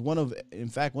 It was one of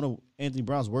Anthony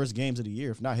Brown's worst games of the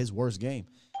year, if not his worst game.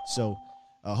 So,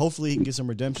 hopefully he can get some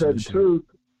redemption. To tell the truth,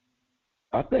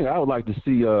 I think I would like to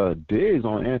see Diggs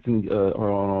on Anthony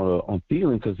or on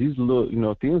Thielen because he's a little,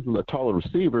 Thielen's a taller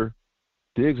receiver.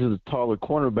 Diggs is a taller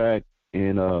cornerback,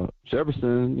 and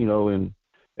Jefferson, and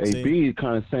AB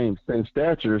kind of same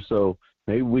stature. So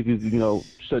maybe we could,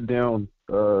 shut down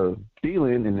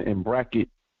Thielen and bracket.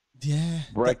 Yeah,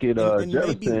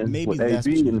 Jefferson maybe with that's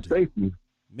AB what and safety.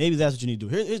 Maybe that's what you need to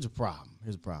do. Here's the problem.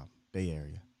 Bay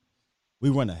Area.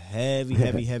 We run a heavy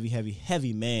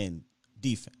man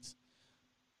defense.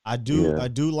 I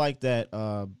do like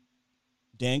that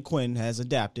Dan Quinn has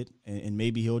adapted, and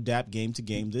maybe he'll adapt game to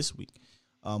game this week.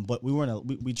 But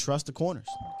we trust the corners.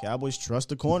 Cowboys trust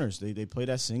the corners. They play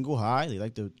that single high. They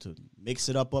like to mix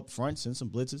it up front, send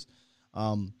some blitzes.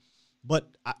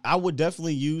 But I would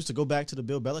definitely use, to go back to the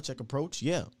Bill Belichick approach,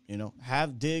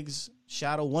 have Diggs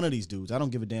shadow one of these dudes. I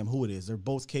don't give a damn who it is. They're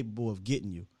both capable of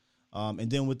getting you. And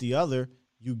then with the other,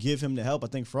 you give him the help. I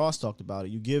think Frost talked about it.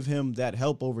 You give him that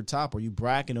help over top, or you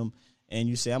bracket him, and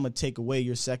you say, I'm going to take away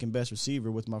your second best receiver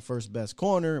with my first best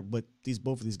corner, but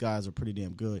both of these guys are pretty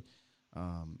damn good.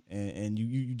 And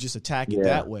you just attack it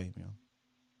that way.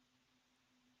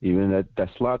 Even that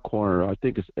slot corner, I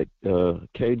think it's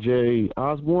KJ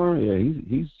Osborne.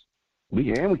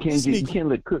 Yeah, we can't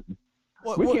let Cook.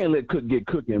 Can't let Cook get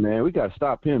cooking, man. We got to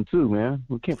stop him too, man.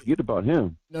 We can't forget about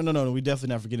him. No. We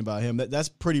definitely not forgetting about him. That's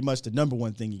pretty much the number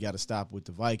one thing you got to stop with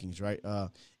the Vikings, right?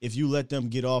 If you let them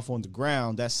get off on the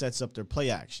ground, that sets up their play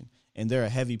action, and they're a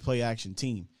heavy play action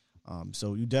team.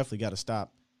 So you definitely got to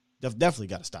stop. Definitely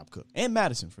got to stop Cook and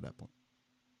Madison for that point.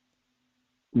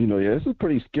 It's a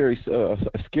pretty scary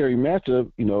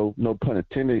matchup. No pun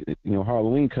intended.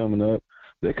 Halloween coming up.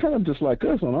 They're kind of just like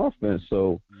us on offense,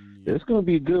 so it's going to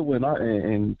be a good one.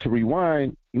 And to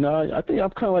rewind, I think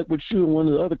I'm kind of like with you and one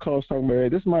of the other calls talking about. Hey,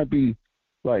 this might be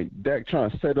like Dak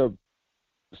trying to set up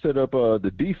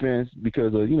the defense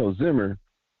because of Zimmer.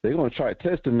 They're going to try to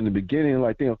test him in the beginning,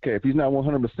 like think, okay, if he's not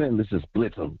 100%, let's just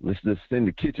blitz him. Let's just send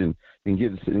the kitchen and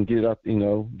get it out,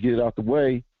 get it out the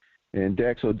way. And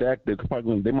Dak,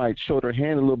 they might show their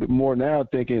hand a little bit more now,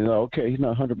 thinking, okay, he's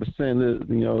not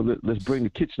 100%. Let's bring the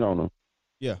kitchen on him.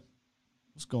 Yeah.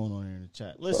 What's going on here in the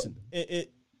chat? Listen,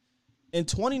 in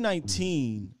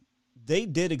 2019, they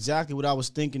did exactly what I was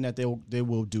thinking that they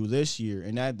will do this year,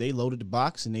 and that they loaded the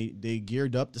box and they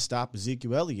geared up to stop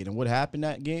Ezekiel Elliott. And what happened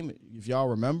that game, if y'all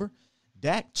remember,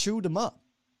 Dak chewed them up,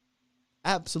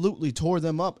 absolutely tore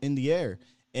them up in the air.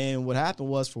 And what happened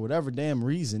was, for whatever damn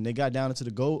reason, they got down into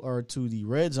the goal or to the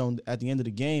red zone at the end of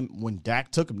the game when Dak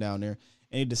took them down there,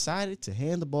 and he decided to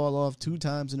hand the ball off 2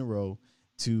 times in a row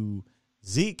to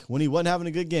Zeke when he wasn't having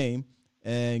a good game,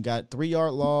 and got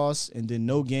 3-yard loss and then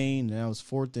no gain, and that was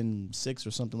 4th and 6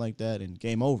 or something like that, and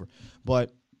game over.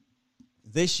 But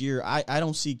this year, I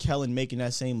don't see Kellen making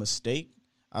that same mistake.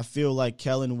 I feel like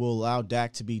Kellen will allow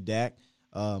Dak to be Dak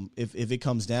if it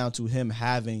comes down to him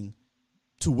having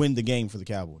to win the game for the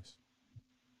Cowboys.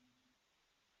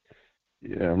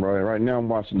 Yeah, right now I'm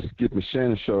watching the Skip and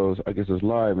Shannon shows. I guess it's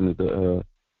live, and the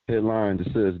headline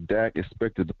that says Dak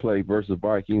expected to play versus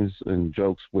Vikings, and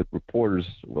jokes with reporters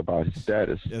about his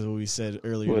status. That's what we said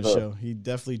earlier in the show. He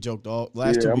definitely joked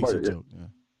last 2 weeks. He joked.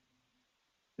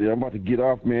 Yeah, I'm about to get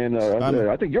off, man.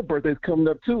 I think your birthday's coming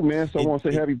up too, man. So I want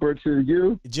to say happy birthday to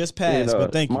you. It just passed,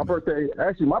 but thank you. My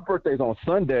birthday's on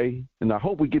Sunday, and I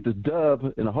hope we get this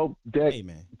dub, and I hope Dak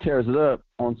tears it up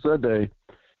on Sunday.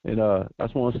 And I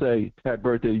just want to say happy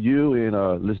birthday to you,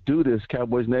 and let's do this,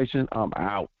 Cowboys Nation. I'm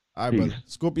out. All right, brother.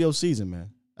 Scorpio season, man.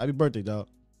 Happy birthday, dog.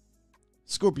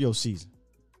 Scorpio season.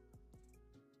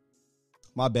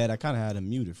 My bad. I kind of had him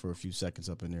muted for a few seconds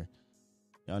up in there.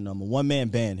 Y'all know I'm a one-man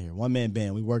band here. One-man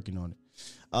band. We working on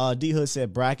it. D-Hood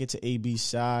said bracket to AB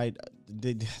side.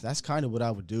 That's kind of what I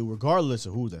would do, regardless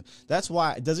of who that. That's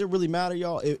why. Does it really matter,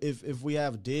 y'all, if we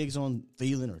have Diggs on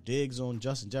Thielen or Diggs on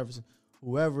Justin Jefferson?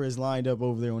 Whoever is lined up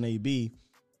over there on AB,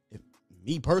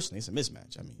 me personally, it's a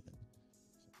mismatch. I mean,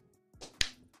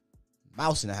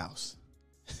 Mouse in the house.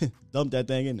 Dump that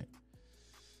thing in there.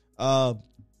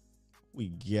 We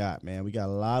got a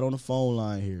lot on the phone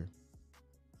line here.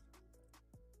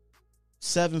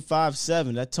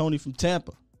 757. That's Tony from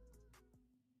Tampa.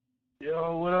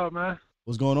 Yo, what up, man?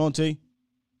 What's going on, T?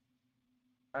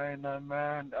 Ain't nothing,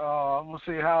 man. I'm gonna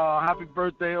say how happy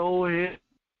birthday old head.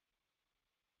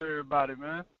 Everybody,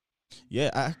 man. Yeah,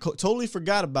 I totally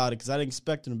forgot about it because I didn't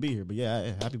expect him to be here. But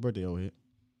yeah, happy birthday over here.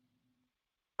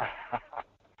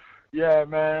 Yeah,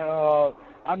 man.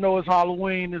 I know it's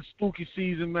Halloween, it's spooky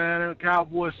season, man. And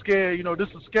Cowboys scared. You know, this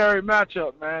is a scary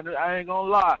matchup, man. I ain't gonna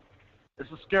lie.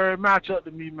 It's a scary matchup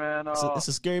to me, man. It's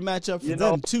a scary matchup for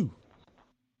them too.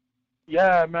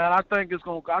 Yeah, man. I think it's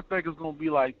gonna be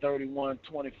like 31-24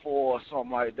 or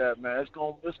something like that, man.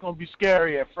 It's gonna be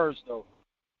scary at first though.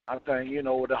 I think, you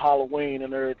know, with the Halloween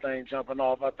and everything jumping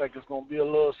off, I think it's gonna be a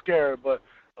little scary. But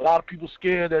a lot of people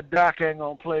scared that Dak ain't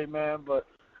gonna play, man. But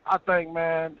I think,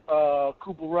 man,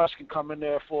 Cooper Rush can come in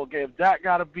there for a game. If Dak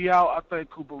got to be out, I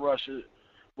think Cooper Rush,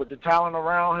 with the talent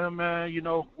around him, man, you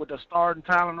know, with the starting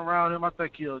talent around him, I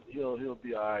think he'll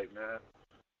be all right,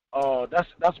 man.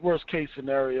 That's worst case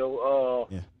scenario.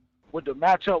 With the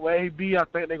matchup with AB, I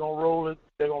think they're gonna roll it.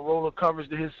 They're gonna roll the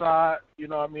coverage to his side. You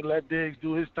know what I mean? Let Diggs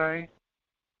do his thing.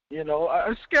 You know,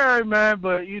 it's scary, man,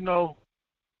 but you know,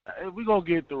 we gonna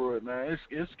get through it, man.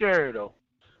 It's scary though.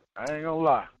 I ain't gonna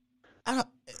lie.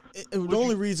 The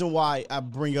only reason why I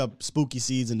bring up spooky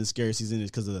season and scary season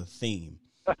is because of the theme.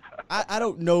 I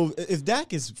don't know if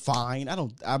Dak is fine.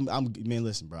 Man,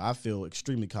 listen, bro. I feel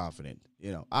extremely confident.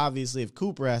 You know, obviously, if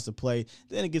Cooper has to play,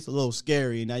 then it gets a little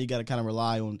scary, and now you got to kind of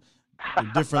rely on the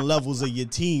different levels of your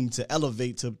team to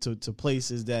elevate to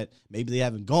places that maybe they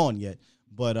haven't gone yet.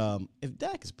 But if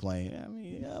Dak is playing, I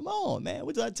mean, come on, man.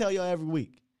 What do I tell y'all every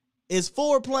week? Is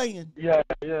 4 playing? Yeah.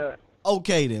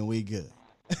 Okay, then we good.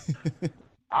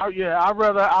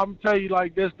 I'm tell you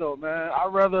like this though, man.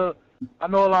 I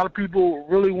know a lot of people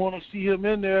really want to see him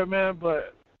in there, man,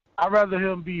 but I'd rather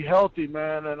him be healthy,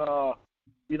 man, and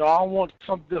you know, I don't want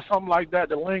something like that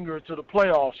to linger to the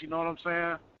playoffs. You know what I'm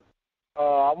saying?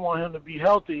 I want him to be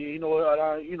healthy, you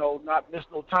know, not miss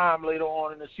no time later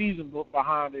on in the season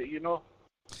behind it, you know.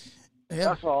 Yeah.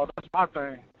 That's all. That's my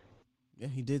thing. Yeah,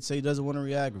 he did say he doesn't want to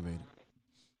re-aggravate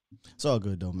it. It's all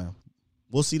good though, man.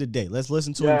 We'll see today. Let's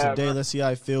listen to him today. Man. Let's see how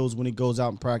he feels when he goes out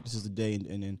and practices today.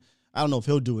 And then I don't know if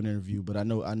he'll do an interview, but I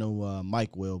know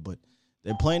Mike will. But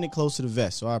they're playing it close to the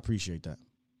vest, so I appreciate that.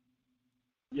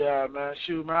 Yeah, man.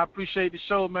 Shoot, man. I appreciate the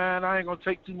show, man. I ain't gonna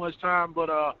take too much time, but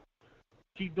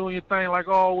keep doing your thing like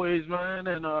always, man.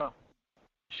 And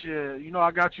shit, you know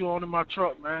I got you on in my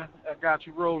truck, man. I got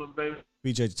you rolling, baby.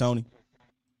 Appreciate you, Tony.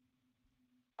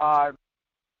 All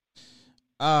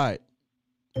right.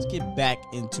 Let's get back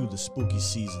into the spooky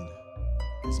season.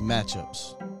 These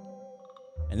matchups.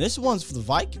 And this one's for the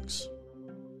Vikings.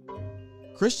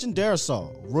 Christian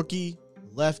Darrisaw, rookie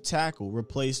left tackle,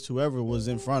 replaced whoever was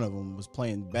in front of him, was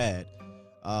playing bad.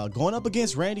 Going up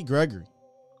against Randy Gregory.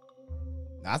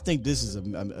 Now, I think this is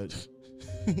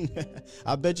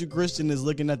I bet you Christian is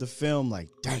looking at the film like,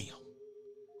 damn.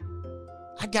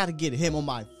 I got to get him on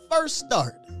my first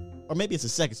start. Or maybe it's a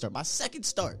second start. My second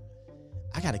start.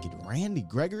 I got to get Randy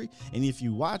Gregory. And if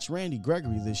you watch Randy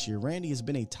Gregory this year, Randy has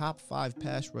been a top 5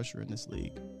 pass rusher in this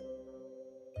league.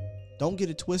 Don't get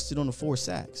it twisted on the 4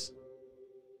 sacks.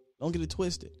 Don't get it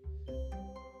twisted.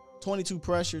 22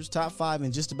 pressures, top 5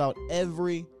 in just about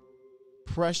every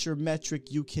pressure metric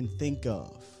you can think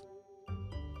of.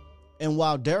 And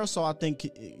while Darrisaw, I think,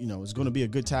 you know, is going to be a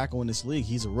good tackle in this league,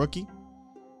 he's a rookie.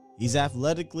 He's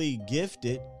athletically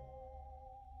gifted.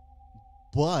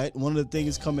 But one of the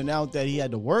things coming out that he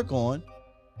had to work on,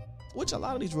 which a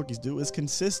lot of these rookies do, is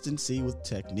consistency with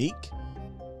technique.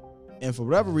 And for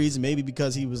whatever reason, maybe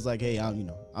because he was like, hey,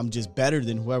 I'm just better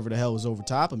than whoever the hell was over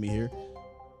top of me here,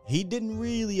 he didn't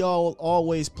really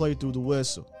always play through the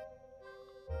whistle.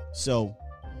 So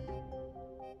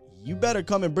you better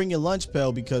come and bring your lunch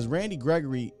pail, because Randy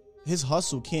Gregory, his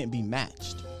hustle can't be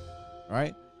matched. All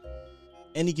right?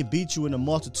 And he can beat you in a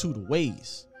multitude of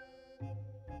ways.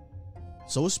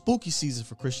 So it's spooky season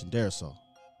for Christian Darrisaw.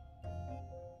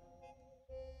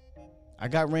 I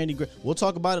got Randy Gregory. We'll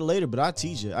talk about it later, but I'll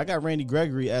tease you. I got Randy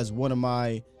Gregory as one of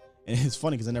my, and it's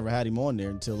funny because I never had him on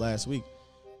there until last week,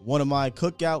 one of my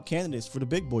cookout candidates for the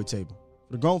big boy table,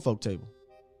 for the grown folk table.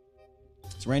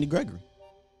 It's Randy Gregory.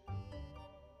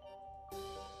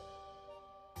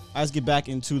 Let's get back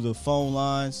into the phone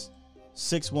lines.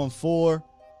 614.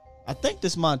 I think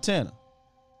this Montana.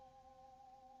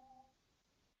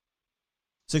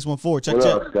 614, check.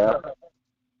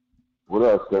 What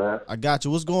up, Scott? I got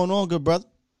you. What's going on, good brother?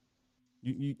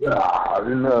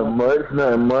 Nothing much.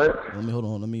 Let me hold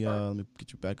on. Let me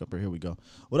get you back up here. Here we go.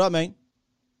 What up, man?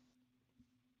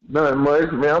 Nothing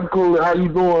much, man. I'm cool. How you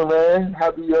doing, man?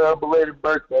 Happy belated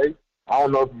birthday. I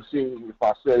don't know if you seen if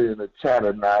I said it in the chat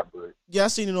or not, but yeah, I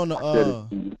seen it on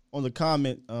the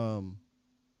comment one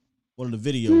of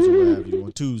the videos or what have you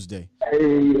on Tuesday.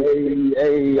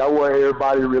 Hey! I want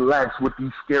everybody to relax with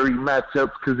these scary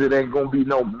matchups because it ain't gonna be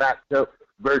no matchup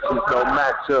versus no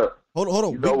matchup. Hold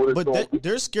on. You know but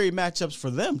there's scary matchups for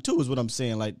them too, is what I'm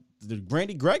saying. Like the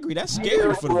Brandy Gregory, that's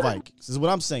scary for the Vikings. Is what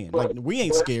I'm saying. Like we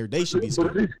ain't scared; they should be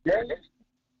scared.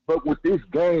 But with this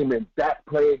game and that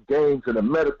playing games and the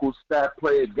medical staff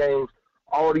playing games,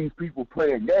 all these people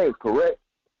playing games, correct?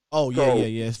 Oh yeah.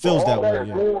 It feels that way.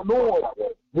 Yeah.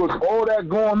 With all that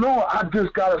going on, I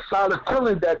just got a solid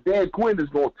feeling that Dan Quinn is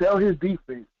going to tell his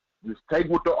defense, just take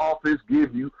what the offense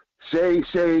give you, shade,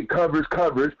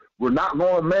 covers. We're not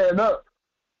going to man up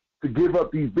to give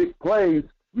up these big plays.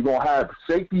 We're going to have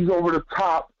safeties over the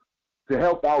top to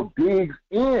help out Diggs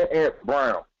and Ant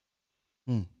Brown.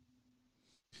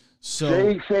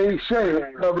 So shade,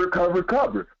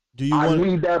 cover. I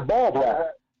need that ball back.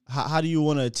 How do you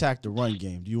want to attack the run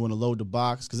game? Do you want to load the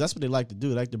box? Because that's what they like to do.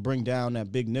 They like to bring down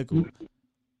that big nickel.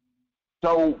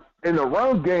 So in the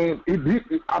run game,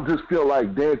 I just feel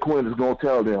like Dan Quinn is going to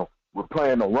tell them, we're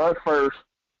playing the run first,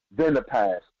 then the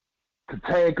pass.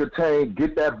 Contain,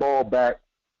 get that ball back,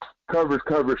 cover,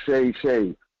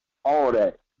 shade, all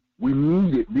that. We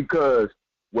need it because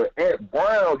with Ant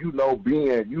Brown,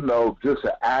 being, just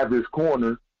an average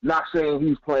corner, not saying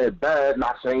he's playing bad,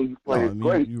 not saying he's playing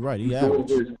great. You're right. He's doing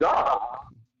his job.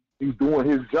 He's doing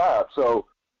his job. So,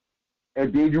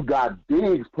 and then you got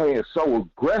Diggs playing so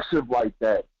aggressive like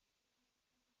that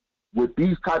with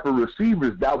these type of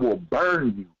receivers that will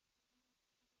burn you.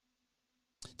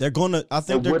 I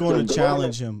think they're going to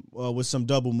challenge him with some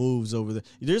double moves over there.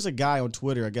 There's a guy on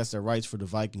Twitter, I guess, that writes for the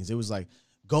Vikings. It was like,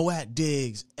 go at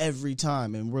Diggs every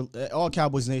time. And all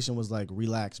Cowboys Nation was like,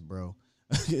 relax, bro.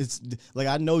 It's like,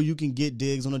 I know you can get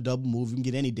Diggs on a double move. You can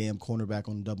get any damn cornerback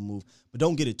on a double move, but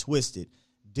don't get it twisted.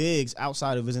 Diggs,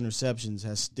 outside of his interceptions,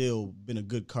 has still been a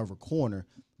good cover corner,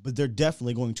 but they're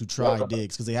definitely going to try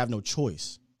Diggs because they have no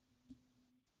choice.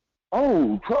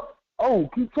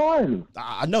 Keep trying him.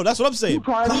 I know, that's what I'm saying.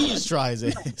 Please try his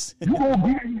ass. You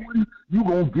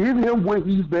gonna give him what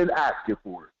he's been asking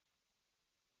for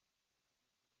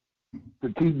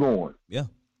to keep going. Yeah.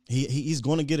 He's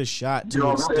going to get a shot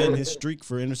to extend his streak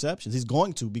for interceptions. He's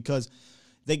going to, because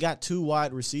they got two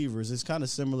wide receivers. It's kind of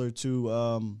similar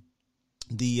to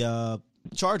the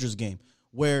Chargers game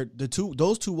where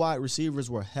those two wide receivers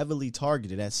were heavily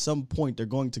targeted. At some point, they're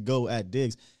going to go at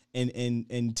Diggs. And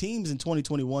teams in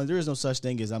 2021, there is no such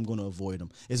thing as I'm going to avoid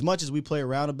them. As much as we play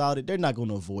around about it, they're not going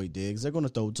to avoid Diggs. They're going to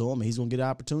throw to him, and he's going to get an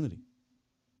opportunity.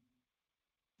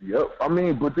 Yep. I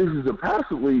mean, but this is a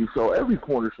passive league, so every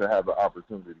corner should have an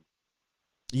opportunity.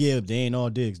 Yeah, they ain't all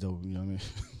Diggs, though. You know what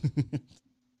I mean?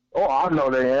 Oh, I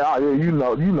know they ain't. I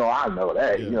know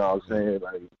that. Yeah. You know what I'm saying?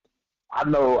 Like, I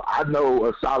know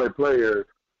a solid player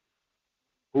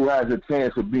who has a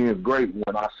chance of being great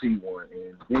when I see one.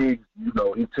 And Diggs,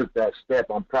 he took that step.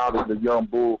 I'm proud of the young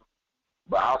bull.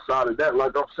 But outside of that,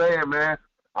 like I'm saying, man,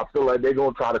 I feel like they're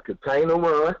going to try to contain the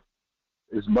run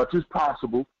as much as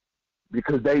possible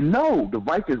because they know the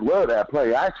Vikings love that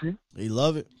play action. They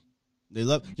love it. They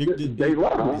love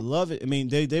it. I mean,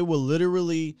 they will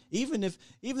literally, even if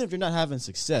you're not having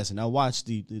success, and I watched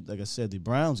like I said, the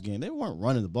Browns game, they weren't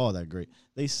running the ball that great.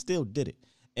 They still did it.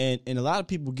 And a lot of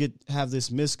people have this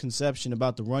misconception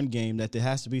about the run game that it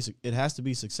has to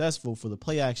be successful for the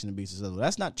play action to be successful.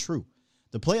 That's not true.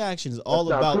 The play action is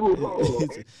all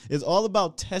it's all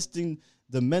about testing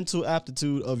the mental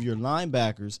aptitude of your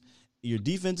linebackers, your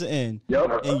defensive end,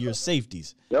 and your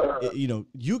safeties.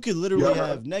 You could literally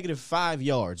have -5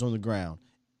 yards on the ground.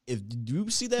 If you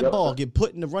see that ball get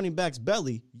put in the running back's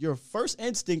belly, your first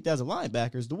instinct as a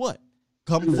linebacker is to what?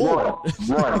 Come forward.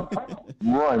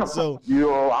 Run. So,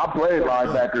 I played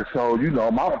linebacker, so,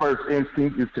 my first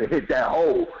instinct is to hit that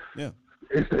hole. Yeah.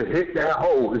 It's to hit that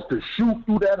hole. It's to shoot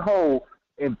through that hole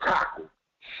and tackle.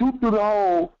 Shoot through the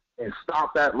hole and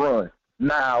stop that run.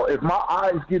 Now, if my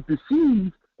eyes get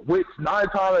deceived, which 9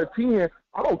 times out of 10,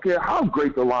 I don't care how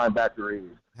great the linebacker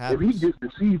is. If he gets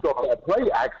deceived off that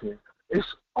play action, it's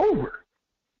over.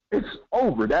 It's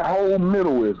over. That whole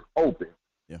middle is open.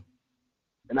 Yeah.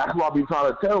 And that's why I be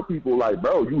trying to tell people, like,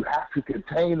 bro, you have to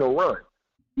contain the run.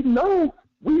 We know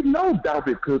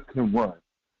Dalvin Cook can run.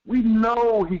 We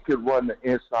know he can run the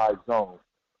inside zone.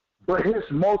 But his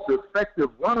most effective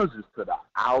runs is to the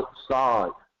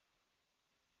outside.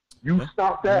 You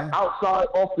stop that outside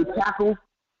off the tackle,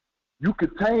 You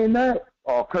contain that.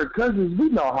 Kirk Cousins, we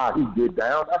know how he get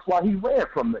down. That's why he ran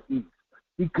from the East.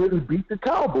 He couldn't beat the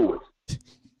Cowboys.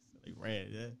 He ran.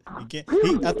 Yeah. He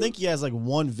can't. I think he has like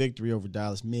one victory over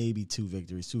Dallas, maybe two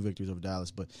victories over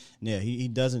Dallas. But yeah, he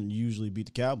doesn't usually beat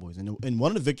the Cowboys. And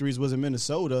one of the victories was in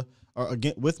Minnesota, or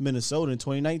again with Minnesota in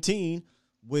 2019,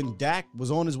 when Dak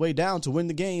was on his way down to win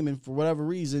the game, and for whatever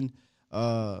reason,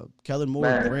 Kellen Moore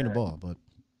ran the ball. But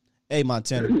hey,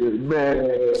 Montana, man,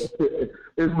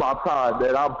 it's my time,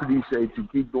 man. I appreciate you.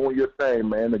 Keep doing your thing,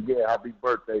 man. Again, happy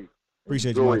birthday.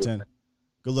 Appreciate you, Montana.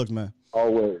 Good luck, man.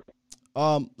 Always.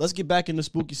 Let's get back into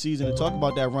spooky season and talk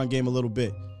about that run game a little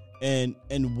bit. And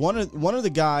one of the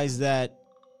guys that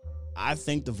I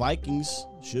think the Vikings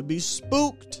should be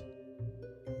spooked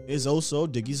is Osa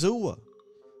Odigizua.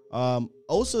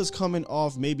 Osa is coming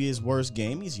off maybe his worst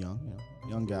game. He's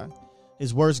young guy.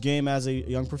 His worst game as a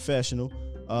young professional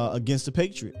against the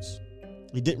Patriots.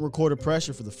 He didn't record a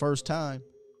pressure for the first time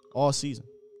all season.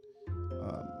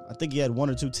 I think he had one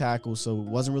or two tackles, so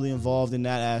wasn't really involved in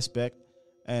that aspect.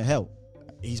 And hell,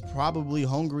 he's probably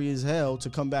hungry as hell to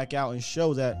come back out and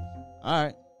show that, all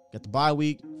right, got the bye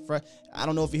week. I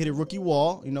don't know if he hit a rookie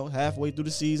wall, halfway through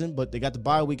the season, but they got the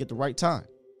bye week at the right time.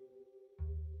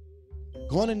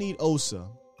 Going to need Osa,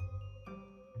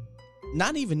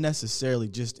 not even necessarily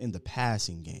just in the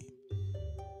passing game,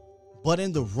 but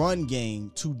in the run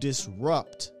game to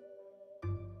disrupt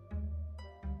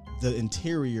the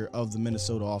interior of the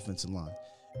Minnesota offensive line.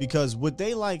 Because what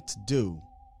they like to do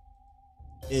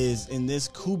is, in this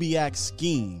Kubiak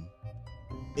scheme,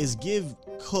 is give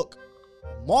Cook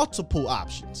multiple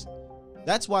options.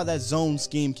 That's why that zone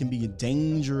scheme can be a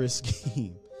dangerous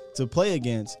scheme to play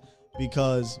against,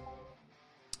 because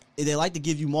they like to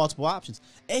give you multiple options.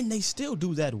 And they still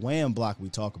do that wham block we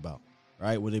talk about,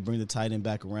 right, where they bring the tight end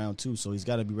back around too. So he's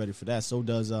got to be ready for that. So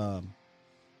does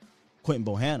Quentin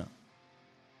Bohanna.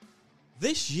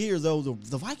 This year, though,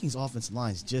 the Vikings' offensive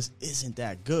line just isn't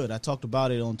that good. I talked about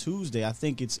it on Tuesday. I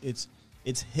think it's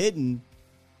hidden.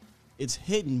 It's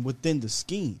hidden within the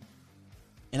scheme.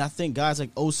 And I think guys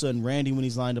like Osa and Randy when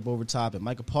he's lined up over top, and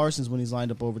Micah Parsons when he's lined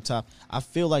up over top, I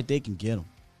feel like they can get him.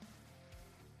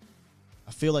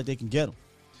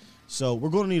 So we're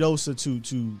going to need Osa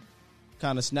to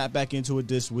kind of snap back into it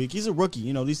this week. He's a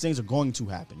rookie. These things are going to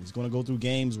happen. He's going to go through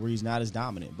games where he's not as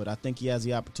dominant. But I think he has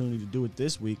the opportunity to do it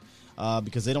this week.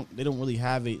 Because they don't really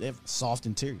have they have soft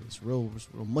interior. It's real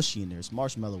mushy in there. It's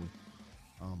marshmallowy.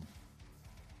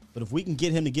 But if we can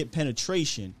get him to get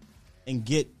penetration and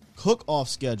get Cook off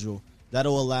schedule,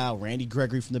 that'll allow Randy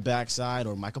Gregory from the backside,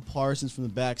 or Micah Parsons from the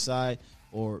backside,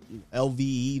 or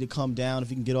LVE to come down if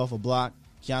he can get off a block.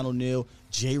 Keanu Neal,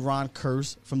 J-Ron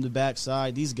Curse from the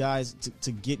backside. These guys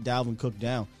to get Dalvin Cook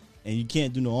down. And you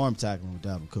can't do no arm tackling with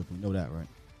Dalvin Cook. We know that, right?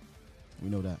 We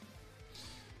know that.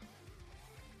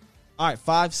 All right,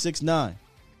 569.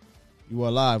 You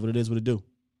are live. What it is, what it do.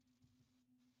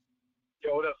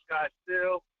 Yo, what up, Scott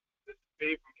Still? This is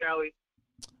B from Cali.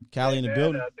 Cali in the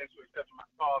building. Thanks for accepting my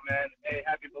call, man. Hey,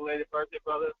 happy belated birthday,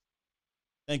 brother.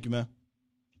 Thank you, man.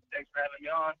 Thanks for having me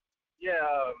on. Yeah,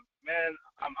 man,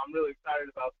 I'm really excited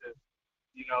about this.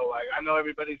 I know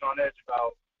everybody's on edge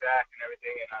about Dak and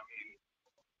everything, and I mean,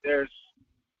 there's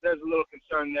a little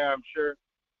concern there, I'm sure.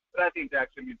 But I think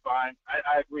Dak's going to be fine.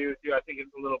 I agree with you. I think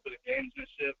it's a little bit of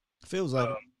gamesmanship. Feels like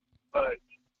it.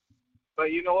 But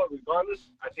you know what?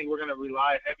 Regardless, I think we're going to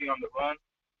rely heavy on the run.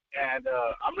 And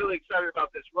I'm really excited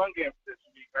about this run game for this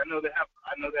week. I know they have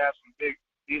some big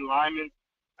D linemen.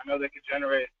 I know they could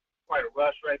generate quite a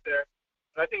rush right there.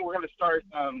 But I think we're going to start.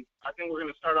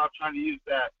 Off trying to use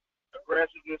that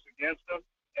aggressiveness against them.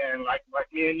 And like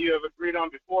me and you have agreed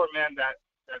on before, man, that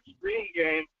screen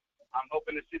game. I'm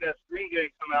hoping to see that screen game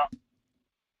come out.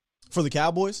 For the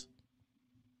Cowboys?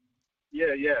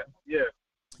 Yeah.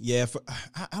 Yeah,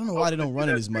 I don't know why they don't run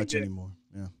it as much anymore.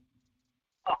 Yeah.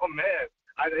 Oh, man.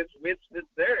 It's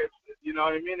there. You know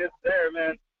what I mean? It's there,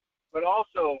 man. But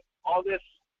also, all this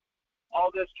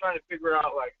trying to figure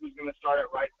out, like, who's going to start at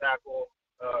right tackle,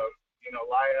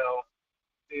 Lyle,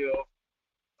 Steele.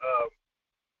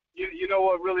 You know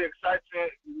what really excites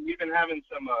me? We've been having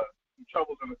some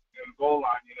troubles in the goal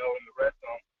line, in the red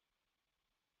zone.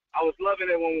 I was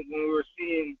loving it when we were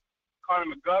seeing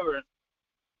Connor McGovern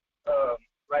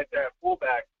right there at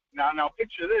fullback. Now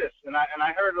picture this, and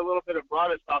I heard a little bit of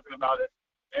Broadus talking about it,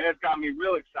 and it's got me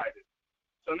real excited.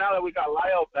 So now that we got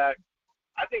Lyle back,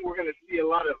 I think we're going to see a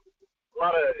lot of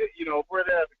if we're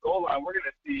there at the goal line, we're going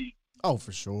to see. Oh,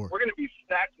 for sure. We're going to be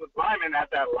stacked with linemen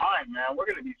at that line, man. We're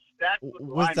going to be Dak was the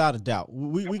Without lineup. a doubt.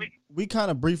 We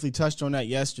kind of briefly touched on that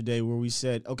yesterday where we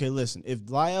said, okay, listen, if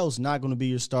Lyle's not going to be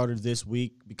your starter this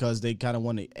week because they kind of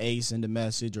want to A, send a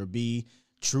message, or B,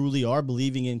 truly are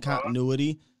believing in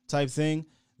continuity type thing,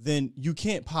 then you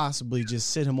can't possibly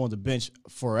just sit him on the bench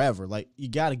forever. Like, you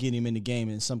got to get him in the game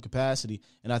in some capacity,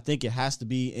 and I think it has to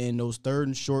be in those third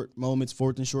and short moments,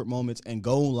 fourth and short moments, and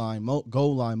goal line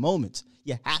moments.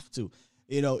 You have to.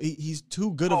 You know, he's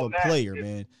too good of a player,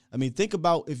 man. I mean, think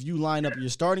about if you line up your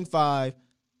starting five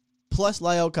plus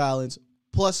Lyle Collins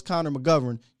plus Connor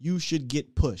McGovern, you should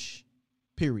get push,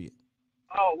 period.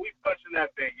 Oh, we punching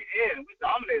that thing in. We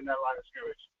dominating that line of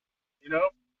scrimmage. You know,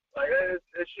 like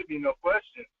it should be no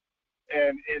question.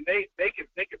 And they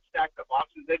could stack the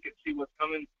boxes. They could see what's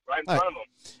coming right in front of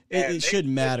them. It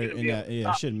shouldn't matter in that.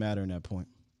 Yeah, it shouldn't matter in that point.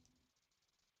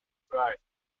 Right.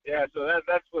 Yeah. So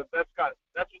that's what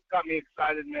got me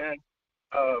excited, man.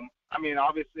 I mean,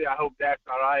 obviously, I hope Dak's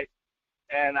all right,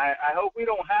 and I hope we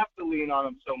don't have to lean on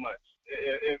him so much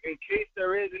in case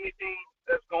there is anything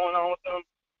that's going on with him.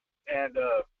 And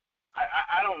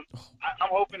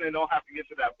I'm hoping they don't have to get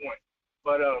to that point.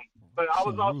 But I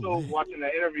was also watching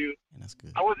that interview. That's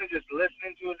good. I wasn't just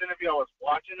listening to his interview. I was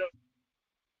watching him.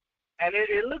 And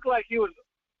it looked like he was,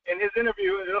 in his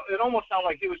interview, it almost sounded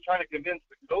like he was trying to convince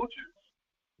the coaches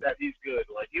that he's good.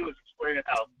 Like, he was explaining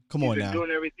how he's been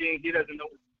doing everything. He doesn't know.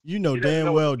 You know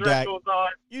damn well Dak.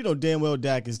 You know damn well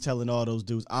Dak is telling all those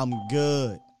dudes, "I'm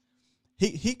good."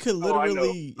 He could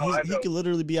literally he could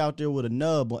literally be out there with a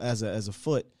nub as a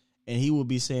foot, and he will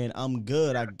be saying, "I'm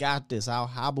good. I got this. I'll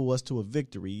hobble us to a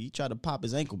victory." He tried to pop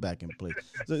his ankle back in place.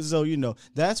 So you know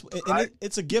that's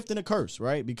it's a gift and a curse,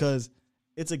 right? Because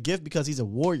it's a gift because he's a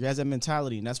warrior, has that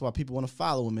mentality, and that's why people want to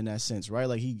follow him in that sense, right?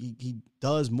 Like he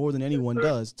does more than anyone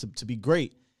does to be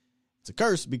great. It's a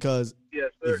curse because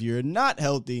if you're not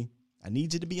healthy, I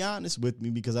need you to be honest with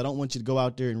me because I don't want you to go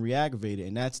out there and re-aggravate it.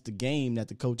 And that's the game that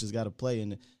the coaches got to play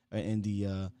and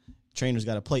the trainers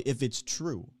got to play if it's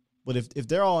true. But if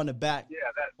they're all in the back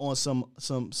on some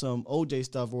OJ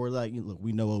stuff or like, look,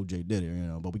 we know OJ did it, you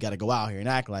know, but we got to go out here and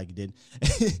act like he did.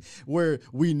 Where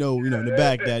we know, you know, in the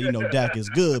back that, you know, Dak is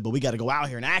good, but we got to go out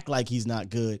here and act like he's not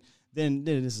good. Then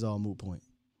this is all moot point.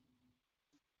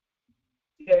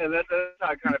 Yeah, that's how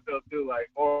I kind of feel too. Like,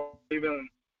 or even,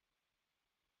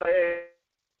 hey,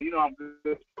 you know, I'm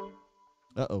good.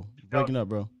 Breaking up,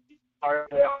 bro. All right,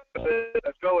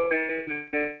 let's go in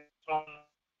and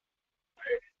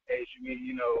hey, Shmi,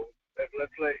 you know,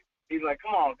 let's play. He's like,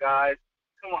 come on, guys,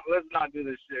 come on, let's not do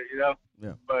this shit, you know.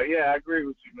 Yeah. But yeah, I agree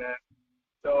with you, man.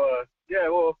 So yeah,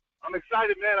 well, I'm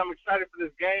excited, man. I'm excited for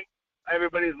this game.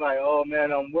 Everybody's like, oh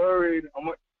man, I'm worried.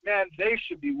 Man, they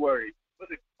should be worried.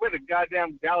 We're the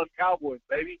goddamn Dallas Cowboys,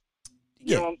 baby.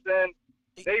 You know what I'm saying?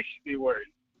 They should be worried.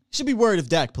 Should be worried if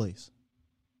Dak plays.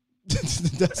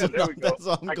 That's all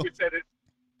I'm going to say.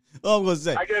 All I'm going to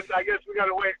say. I guess we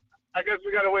gotta wait. I guess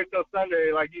we gotta wait till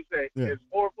Sunday, like you say. Yeah. Is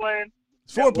 4 playing?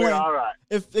 Is 4 playing? All right.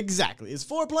 Is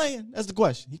 4 playing? That's the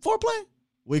question. 4 playing?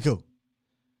 We cool.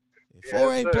 If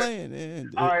 4 ain't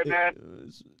playing, all right, man.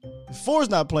 If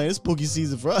 4's not playing, it's spooky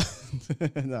season for us.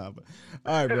 Nah, but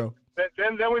all right, bro.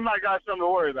 Then we might got something to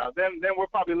worry about. Then we're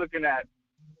probably looking at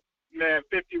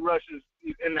 50 rushes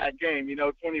in that game. You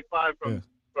know, 25 from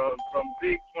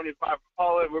Zeke, 25 from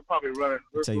Pollard. We're probably running.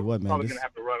 Tell you what, man, probably gonna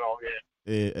have to run all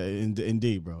game.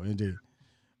 Indeed, bro. Indeed.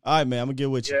 All right, man. I'm gonna get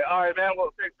with you. Yeah. All right, man.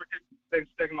 Well, thanks for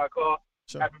taking my call.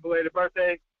 Sure. Happy belated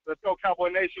birthday. Let's go, Cowboy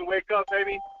Nation. Wake up,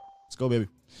 baby. Let's go, baby.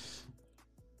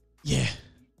 Yeah.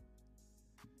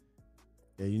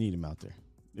 Yeah, you need him out there.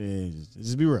 Yeah,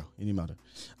 just be real. You need him out there.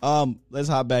 Let's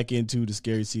hop back into the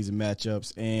scary season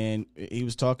matchups. And he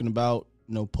was talking about,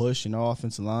 push and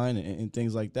offensive line and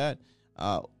things like that.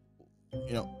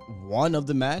 One of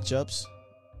the matchups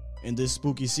in this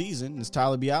spooky season is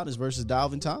Tyler Biadasz versus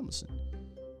Dalvin Tomlinson.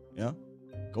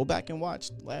 Go back and watch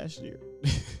last year.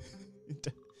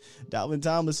 Dalvin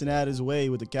Tomlinson had his way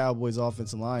with the Cowboys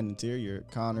offensive line interior.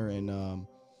 Connor and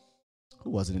who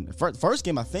was it in the first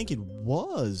game? I think it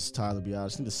was Tyler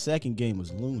Biadasz. I think the second game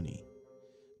was Looney.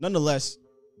 Nonetheless,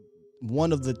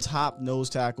 one of the top nose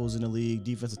tackles in the league,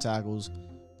 defensive tackles,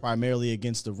 primarily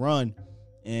against the run.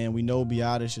 And we know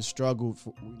Biadasz has struggled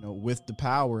with the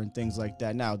power and things like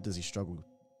that. Now, does he struggle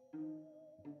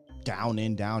down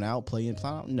in, down out, play in, play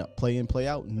out? No. Play in, play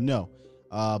out? No.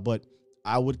 But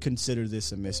I would consider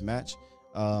this a mismatch.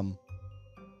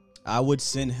 I would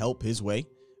send help his way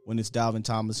when it's Dalvin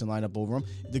Tomlinson lined up over him.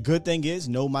 The good thing is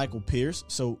no Michael Pierce,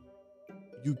 so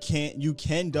you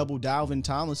can double Dalvin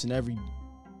Tomlinson every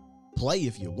play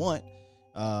if you want,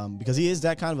 because he is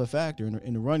that kind of a factor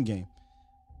in the run game.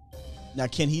 Now,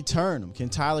 can he turn them? Can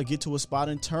Tyler get to a spot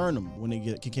and turn them when they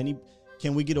get?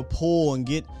 Can we get a pull and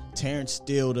get Terrence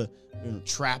Steele to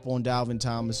trap on Dalvin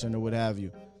Tomlinson or what have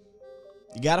you?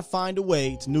 You got to find a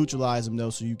way to neutralize him though,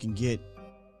 so you can get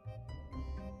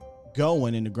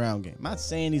going in the ground game. I'm not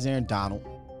saying he's Aaron Donald.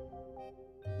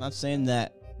 I'm not saying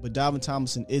that, but Dalvin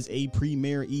Tomlinson is a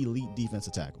premier elite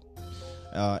defensive tackle,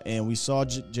 and we saw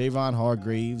Javon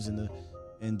Hargraves and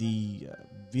the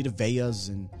Vita Veas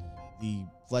and the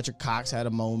Fletcher Cox had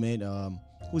a moment.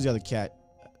 Who's the other cat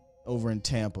over in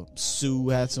Tampa? Sue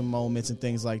had some moments and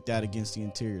things like that against the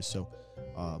interior. So,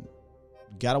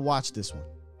 gotta watch this one.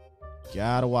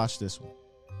 Gotta watch this one.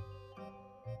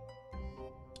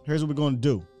 Here's what we're going to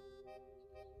do.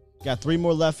 Got 3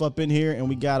 more left up in here, and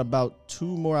we got about 2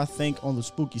 more, I think, on the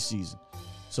spooky season.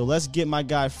 So let's get my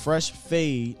guy Fresh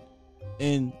Fade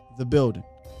in the building.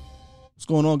 What's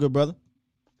going on, good brother?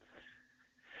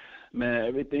 Man,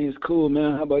 everything's cool,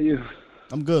 man. How about you?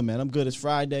 I'm good, man. I'm good. It's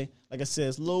Friday. Like I said,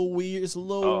 it's a little weird. It's a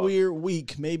little weird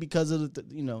week, maybe because of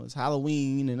it's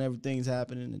Halloween and everything's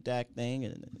happening, the Dak thing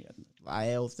and the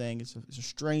IL thing. It's a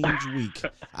strange week.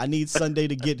 I need Sunday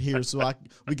to get here so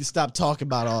we can stop talking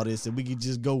about all this and we can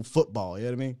just go football. You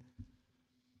know what I mean?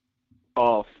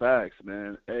 All facts,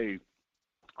 man. Hey,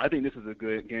 I think this is a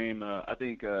good game. I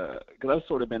think because I've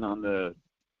sort of been on the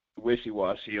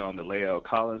wishy-washy on the Lael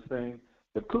Collins thing.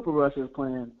 If Cooper Rush is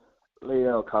playing,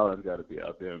 Lael Collins got to be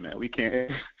out there, man. We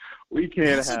can't have.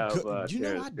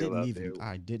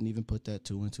 I didn't even put that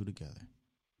 2 and 2 together.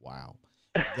 Wow,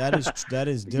 that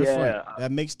is different. Yeah.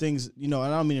 That makes things, and I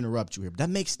don't mean to interrupt you here, but that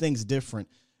makes things different.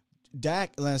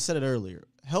 Dak, like I said it earlier,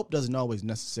 help doesn't always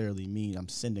necessarily mean I'm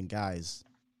sending guys,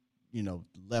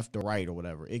 left or right or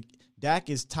whatever. Dak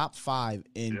is top 5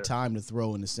 in time to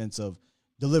throw in the sense of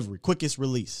delivery, quickest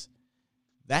release.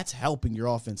 That's helping your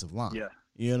offensive line. Yeah.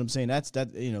 You know what I'm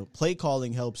saying? Play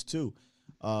calling helps too.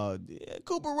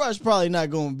 Cooper Rush probably not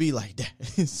going to be like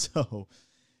that. So,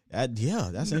 that's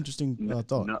an interesting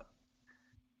thought. No.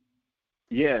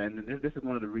 Yeah, and this is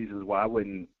one of the reasons why I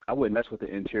wouldn't mess with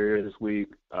the interior this week.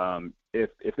 If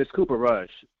it's Cooper Rush,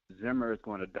 Zimmer is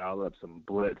going to dial up some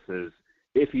blitzes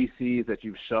if he sees that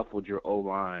you've shuffled your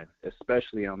O-line,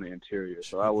 especially on the interior.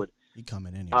 So I would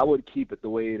keep it the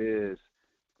way it is.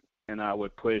 And I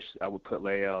would put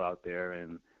Lael out there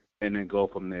and then go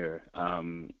from there. I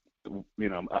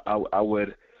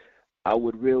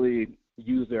would really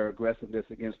use their aggressiveness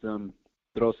against them,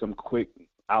 throw some quick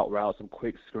out routes, some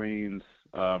quick screens,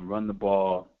 run the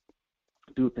ball,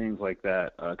 do things like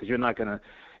that. Because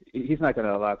he's not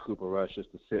gonna allow Cooper Rush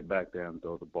just to sit back there and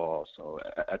throw the ball. So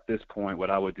at this point, what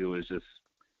I would do is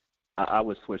I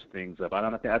would switch things up.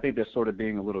 I think they're sort of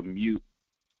being a little mute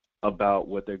about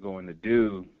what they're going to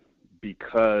do,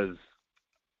 because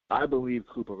I believe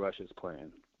Cooper Rush is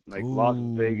playing. Like Las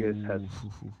Vegas has,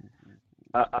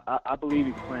 I believe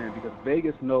he's playing because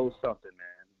Vegas knows something,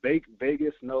 man.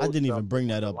 Vegas knows. I didn't even bring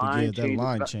that up, but yeah, that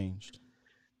line changed.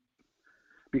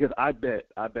 Because I bet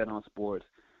on sports.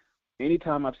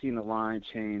 Anytime I've seen the line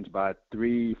change by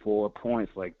 3-4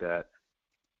 points like that,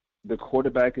 the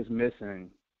quarterback is missing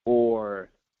or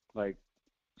like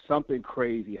something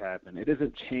crazy happened. It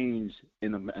doesn't change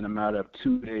in a matter of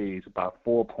 2 days by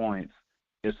 4 points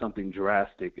if something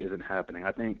drastic isn't happening.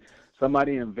 I think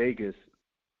somebody in Vegas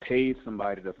paid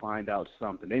somebody to find out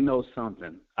something. They know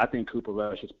something. I think Cooper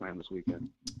Rush is playing this weekend.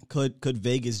 Could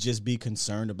Vegas just be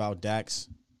concerned about Dak's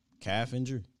calf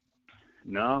injury?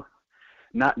 No,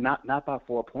 not by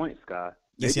 4 points, Scott.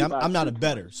 Yeah, see, I'm not a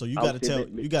bettor, so you got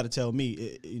to tell me.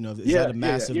 Is that a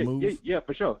massive move? Yeah,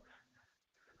 for sure.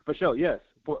 For sure, yes.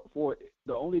 For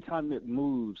the only time it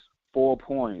moves 4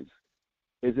 points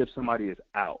is if somebody is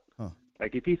out. Huh.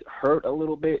 Like if he's hurt a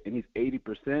little bit and he's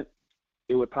 80%,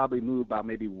 it would probably move by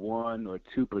maybe 1 or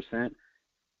 2%.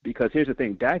 Because here's the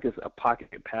thing, Dak is a pocket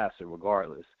passer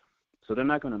regardless, so they're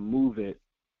not going to move it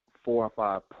 4 or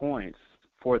 5 points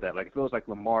for that. Like if it was like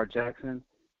Lamar Jackson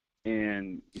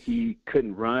and he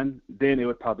couldn't run, then it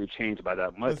would probably change by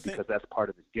that much because that's part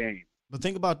of his game. But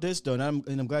think about this though, and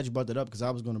I'm glad you brought that up because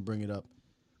I was going to bring it up.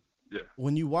 Yeah.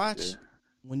 When you watch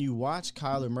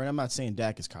Kyler Murray, I'm not saying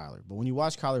Dak is Kyler, but when you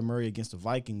watch Kyler Murray against the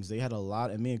Vikings, they had a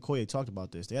lot, and me and Koye talked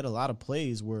about this. They had a lot of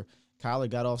plays where Kyler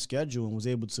got off schedule and was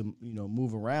able to,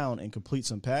 move around and complete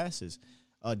some passes.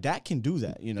 Dak can do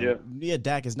that, Yeah,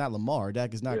 Dak is not Lamar,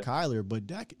 Dak is not Kyler, but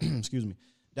Dak, excuse me,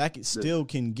 Dak still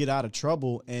can get out of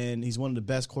trouble, and he's one of the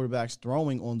best quarterbacks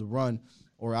throwing on the run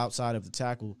or outside of the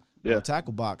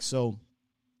tackle box. So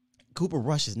Cooper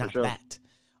Rush is not that.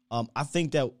 I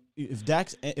think that if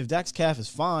Dak's calf is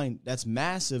fine, that's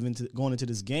massive going into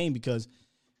this game because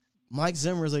Mike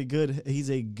Zimmer is he's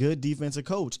a good defensive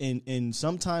coach. And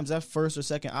sometimes that first or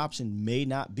second option may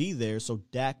not be there, so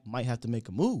Dak might have to make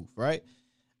a move, right?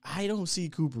 I don't see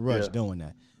Cooper Rush doing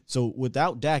that. So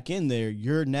without Dak in there,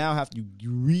 you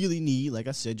really need, like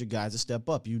I said, your guys to step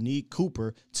up. You need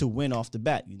Cooper to win off the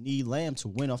bat. You need Lamb to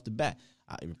win off the bat.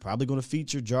 You're probably going to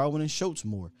feature Jarwin and Schultz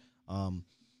more.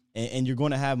 And you're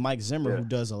going to have Mike Zimmer, who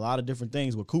does a lot of different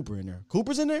things with Cooper in there.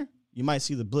 Cooper's in there, you might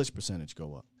see the blitz percentage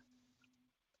go up.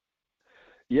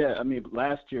 Yeah, I mean,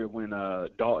 last year when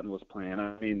Dalton was playing,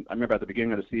 I remember at the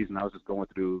beginning of the season, I was just going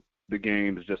through the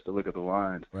games just to look at the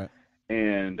lines. Right.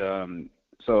 And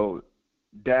so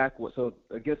Dak was so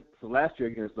last year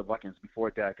against the Vikings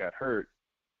before Dak got hurt,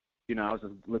 I was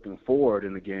just looking forward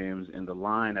in the games, and the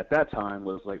line at that time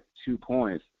was like 2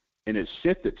 points, and it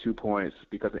shifted 2 points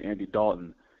because of Andy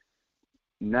Dalton.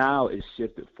 Now it's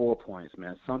shifted 4 points,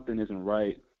 man. Something isn't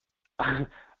right.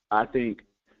 I think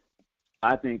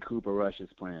Cooper Rush is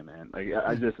playing, man. Like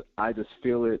I just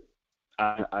feel it.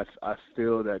 I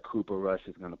feel that Cooper Rush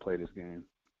is going to play this game.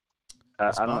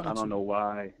 I don't know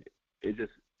why. It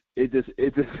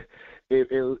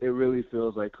really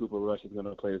feels like Cooper Rush is going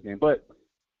to play this game. But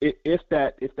if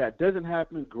that doesn't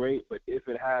happen, great. But if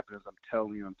it happens, I'm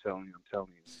telling you,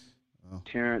 Oh.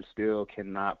 Terrence Steele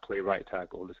cannot play right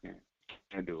tackle this game. He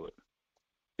can't do it.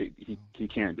 He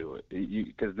can't do it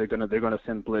because they're gonna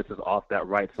send blitzes off that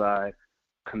right side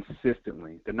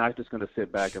consistently. They're not just gonna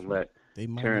sit back and let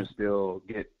Terrence Steele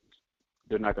get.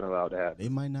 They're not gonna allow that. They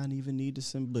might not even need to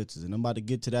send blitzes, and I'm about to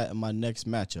get to that in my next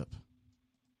matchup.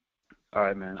 All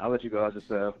right, man. I'll let you go. I was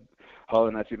just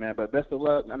hollering at you, man. But best of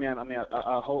luck.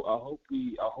 I hope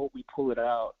we pull it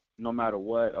out no matter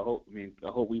what. I hope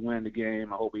we win the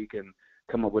game. I hope we can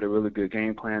come up with a really good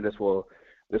game plan. This will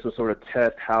sort of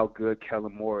test how good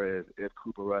Kellen Moore is if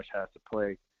Cooper Rush has to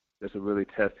play. This will really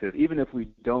test his. Even if we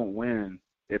don't win,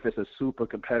 if it's a super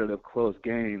competitive, close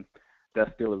game,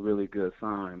 that's still a really good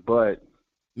sign. But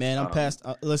man, I'm past.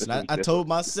 Listen, I told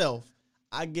myself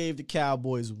I gave the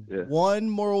Cowboys one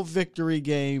moral victory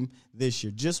game this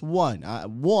year, just one,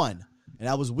 and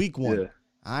that was week 1. Yeah.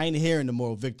 I ain't hearing the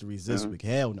moral victories this week.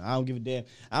 Hell no, I don't give a damn.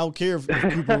 I don't care if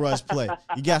Cooper Rush play.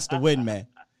 You got to win, man.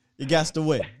 You got to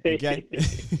win. Okay.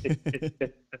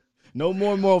 No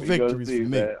more moral victories for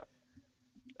me.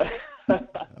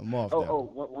 I'm off.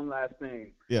 One last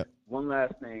thing. Yeah. One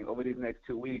last thing. Over these next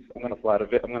 2 weeks, I'm gonna fly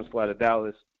to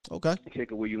Dallas. Okay.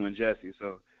 Kick it with you and Jesse.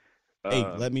 So. Hey,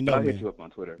 let me know. I'll hit you up on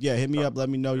Twitter. Yeah, hit me up. Let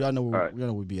me know. Y'all know where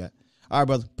we be at. All right,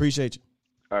 brother. Appreciate you.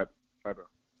 All right, bro. All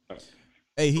right.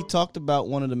 Hey, he talked about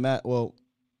one of the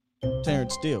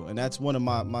Terrence Steele, and that's one of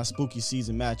my spooky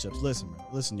season matchups.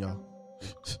 Listen, y'all.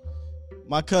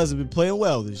 My cousin been playing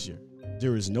well this year.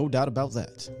 There is no doubt about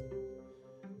that.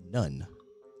 None.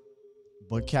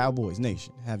 But Cowboys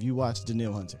Nation, have you watched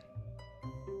Danielle Hunter?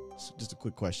 Just a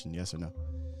quick question, yes or no?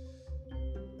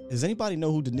 Does anybody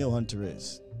know who Danielle Hunter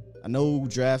is? I know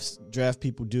draft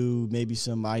people do, maybe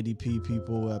some IDP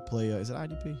people that play. Is it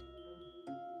IDP?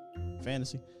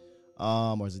 Fantasy?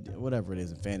 Or is it whatever it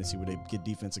is in fantasy where they get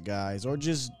defensive guys, or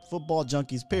just football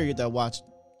junkies, period, that watch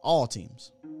all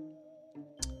teams.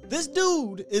 This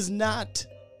dude is not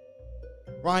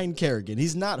Ryan Kerrigan.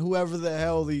 He's not whoever the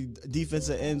hell the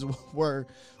defensive ends were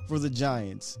for the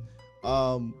Giants.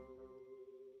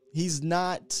 He's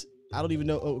not. I don't even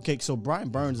know. Okay, so Brian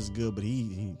Burns is good, but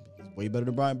he's way better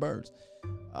than Brian Burns.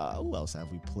 Who else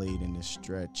have we played in this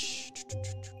stretch?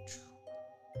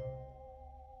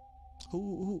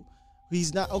 Who?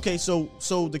 He's not. Okay, so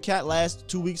the cat last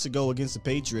 2 weeks ago against the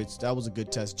Patriots, that was a good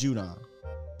test, Judon.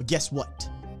 But guess what?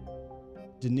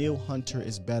 Danielle Hunter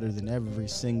is better than every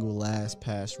single last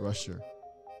pass rusher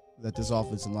that this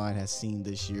offensive line has seen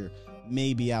this year,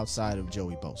 maybe outside of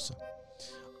Joey Bosa.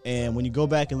 And when you go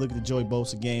back and look at the Joey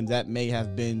Bosa game, that may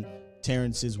have been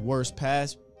Terrence's worst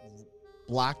pass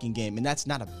blocking game. And that's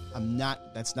not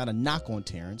a knock on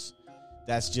Terrence.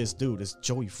 That's just, dude, it's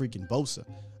Joey freaking Bosa.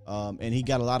 And he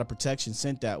got a lot of protection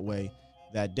sent that way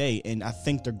that day. And I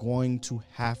think they're going to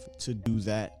have to do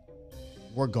that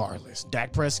regardless.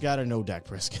 Dak Prescott or no Dak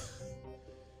Prescott.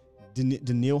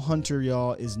 Danielle Hunter,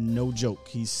 y'all, is no joke.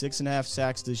 He's 6.5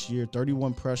 sacks this year,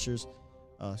 31 pressures,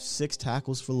 6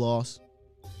 tackles for loss.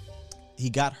 He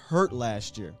got hurt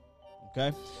last year,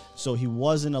 okay? So he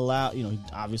wasn't allowed, he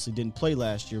obviously didn't play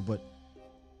last year, but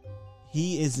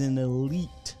he is an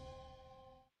elite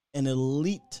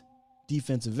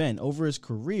defensive end. Over his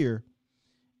career,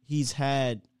 he's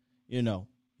had,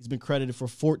 he's been credited for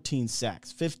 14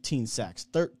 sacks, 15 sacks,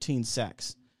 13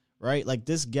 sacks, right? Like,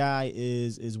 this guy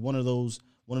is one of those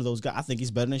guys. I think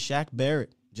he's better than Shaq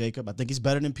Barrett, Jacob. I think he's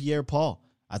better than Pierre Paul.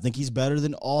 I think he's better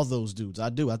than all those dudes. I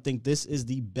do. I think this is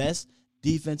the best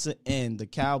defensive end the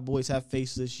Cowboys have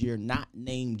faced this year, not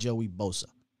named Joey Bosa.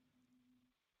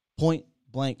 Point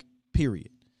blank, period.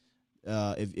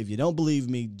 If you don't believe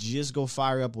me, just go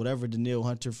fire up whatever Danielle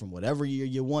Hunter from whatever year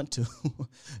you want to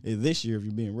this year, if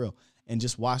you're being real, and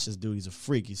just watch this dude. He's a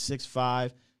freak. He's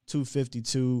 6'5",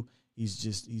 252. He's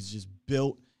just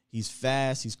built. He's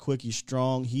fast. He's quick. He's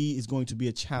strong. He is going to be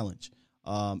a challenge.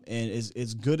 And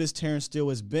as good as Terrence Steele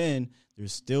has been,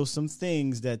 there's still some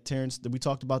things that we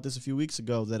talked about this a few weeks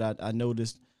ago that I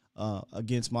noticed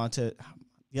against Montez,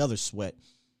 the other sweat.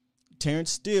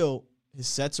 Terrence Steele, his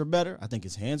sets are better. I think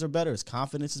his hands are better. His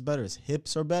confidence is better. His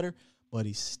hips are better. But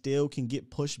he still can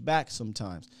get pushed back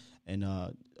sometimes. And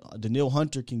Danielle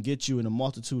Hunter can get you in a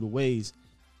multitude of ways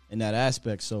in that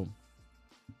aspect. So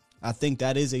I think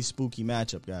that is a spooky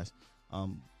matchup, guys.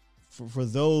 For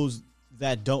those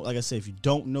that don't, like I said, if you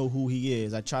don't know who he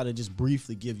is, I try to just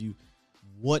briefly give you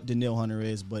what Danielle Hunter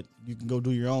is, but you can go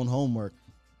do your own homework.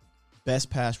 Best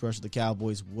pass rusher the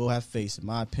Cowboys will have faced, in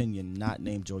my opinion, not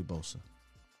named Joey Bosa.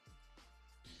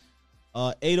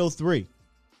 803.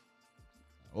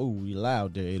 Oh, you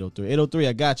loud there, 803. 803,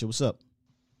 I got you. What's up?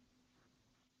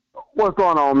 What's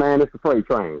going on, man? It's the Freight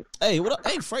Train. Hey, what up?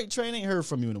 Hey, Freight Train, ain't heard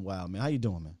from you in a while, man. How you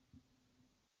doing, man?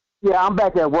 Yeah, I'm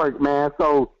back at work, man.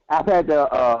 So I've had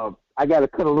to I got to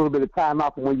cut a little bit of time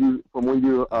off from when you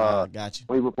got you.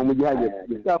 When you had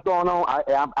your stuff going on.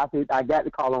 I said I got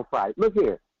to call on Friday. Look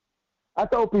here, I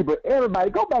told people, everybody,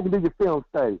 go back and do your film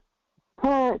study.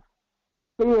 Terrence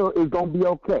Steele is gonna be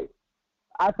okay.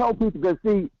 I told people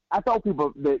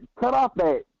that cut off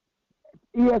that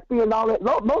ESPN and all that.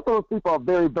 Most of those people are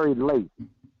very, very lazy.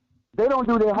 They don't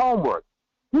do their homework.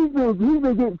 He's been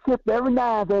getting chipped every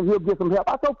now and then. He'll get some help.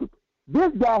 I told people,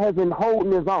 this guy has been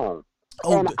holding his own,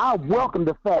 and I welcome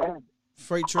the fact.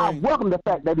 Freight Train. I welcome the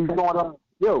fact that he's going up.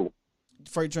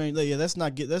 Freight Train. Yeah, that's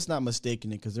not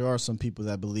mistaking it, because there are some people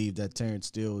that believe that Terrence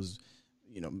Steele is,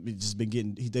 just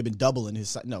been they've been doubling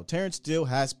his. No, Terrence Steele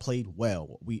has played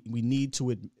well. We need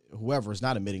to, whoever is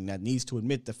not admitting that needs to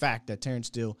admit the fact that Terrence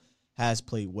Steele has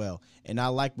played well. And I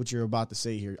like what you're about to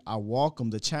say here. I welcome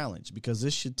the challenge, because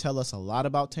this should tell us a lot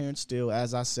about Terrence Steele,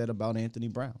 as I said about Anthony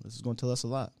Brown. This is going to tell us a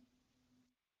lot.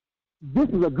 This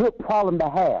is a good problem to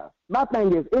have. My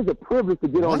thing is, it's a privilege to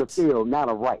get on the field,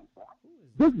 not a right.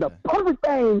 This is the perfect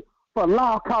thing for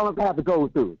Lyle Collins to have to go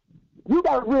through. You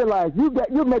got to realize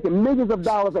you're making millions of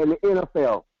dollars in the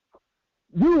NFL.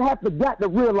 You got to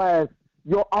realize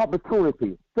your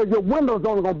opportunity. So your window's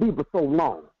only going to be for so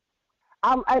long.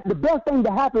 The best thing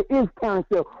to happen is Terrence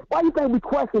Steele. Why do you think we're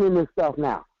questioning this stuff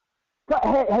now?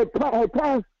 Had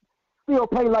Terrence Steele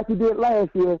played like he did last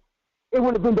year, it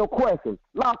would have been no question.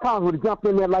 Lyle Collins would have jumped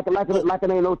in there like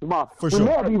it ain't no tomorrow. We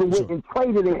never even went and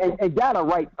traded and got a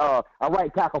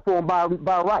right tackle for him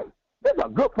by right. This is a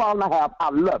good problem to have. I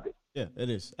love it. Yeah, it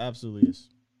is. Absolutely is.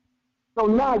 So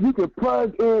now you can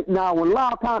plug in. Now when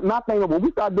Lyle Collins, my thing, when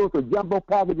we start doing some jumbo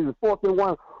packages, 4th and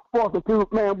 1, 4th and 2,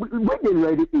 man, we're getting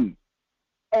ready to eat.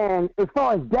 And as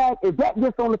far as Dak, if Dak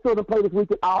gets on the field and play this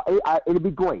weekend, it'll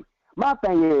be great. My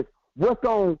thing is, what's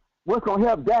going to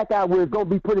help Dak out with is going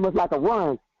to be pretty much like a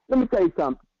run. Let me tell you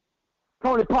something.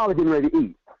 Tony Pollard getting ready to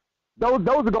eat. Those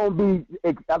are going to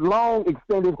be a long,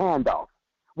 extended handoff.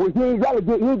 Well, he ain't got to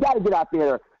get out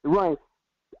there to run.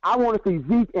 I want to see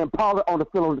Zeke and Pollard on the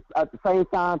field at the same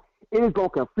time. It is going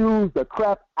to confuse the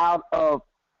crap out of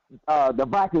the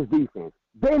Vikings defense.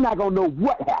 They're not going to know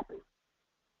what happened.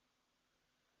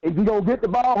 If you don't get the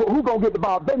ball, who's going to get the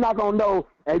ball? They're not going to know.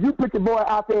 And you put your boy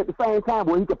out there at the same time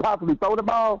where he could possibly throw the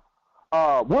ball,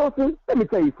 Wilson, let me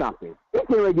tell you something. It's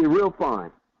going to get real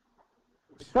fun.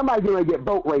 Somebody's going to get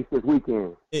boat race this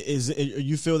weekend.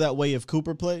 You feel that way if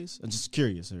Cooper plays? I'm just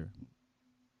curious here.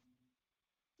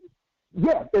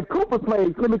 Yes, if Cooper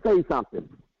plays, let me tell you something.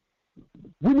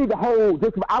 We need to hold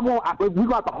this. We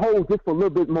got to hold this for a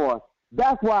little bit more.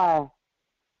 That's why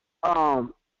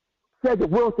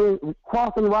Cedric Wilson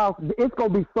crossing routes, it's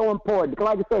going to be so important.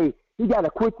 Because like I say, he got a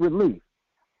quick release.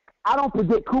 I don't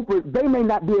forget Cooper. They may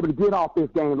not be able to get off this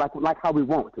game like how we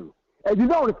want to. As you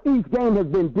notice, each game has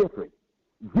been different.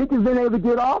 Zeke has been able to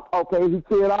get off. Okay, he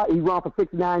chilled out. He run for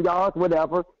 69 yards,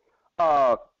 whatever.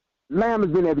 Lamb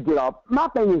has been able to get off. My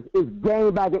thing is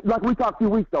game by game. Like we talked a few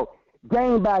weeks ago,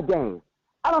 game by game.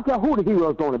 I don't care who the hero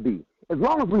is going to be, as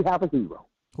long as we have a hero.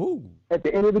 Ooh. At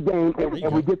the end of the game,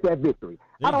 and we get that victory.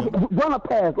 I don't run a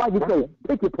pass, like you say.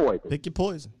 Pick your poison. Pick your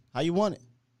poison. How you want it?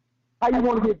 How you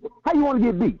want to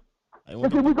get beat?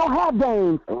 Listen, we're gonna have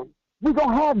games. We're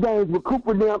gonna have games with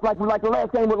Cooper them, like the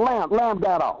last game with Lamb. Lamb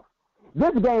got off.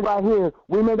 This game right here,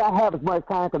 we may not have as much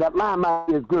time because that line might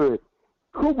be as good.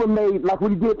 Cooper made like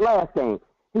what he did last game.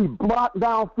 He blocked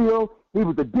downfield. He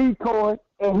was a decoy,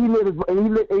 and he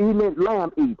let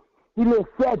Lamb eat. He let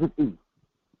Cedric eat.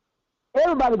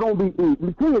 Everybody gonna be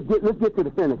eating. Let's get to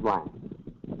the finish line.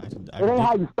 It ain't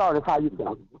how you start; it's how you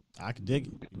finish. I can dig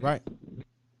it. You're right.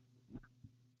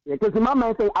 Yeah, because my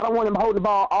man say I don't want him holding the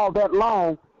ball all that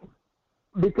long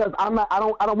because I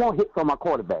don't want hits on my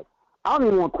quarterback. I don't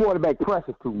even want quarterback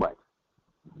pressures too much.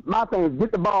 My thing is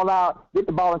get the ball out, get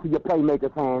the ball into your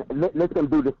playmaker's hand, and let them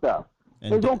do the stuff.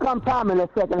 And there's gonna come time in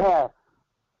that second half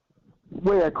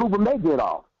where Cooper may get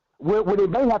off, where they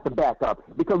may have to back up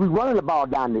because we're running the ball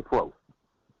down their throat.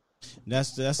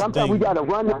 That's sometimes we got to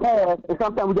run the pass, and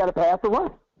sometimes we got to pass the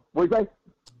run. What do you say?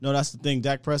 No, that's the thing.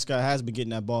 Dak Prescott has been getting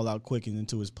that ball out quick and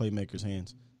into his playmaker's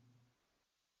hands.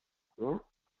 Yeah.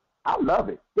 I love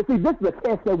it. You see, this is a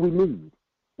test that we need.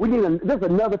 We need this is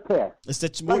another test. It's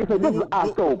that like I said, this is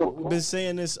October. We've been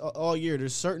saying this all year.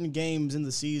 There's certain games in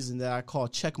the season that I call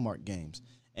checkmark games,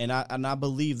 and I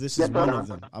believe this is one of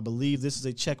them. I believe this is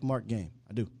a checkmark game.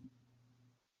 I do.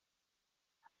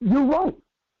 You're right.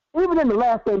 Even in the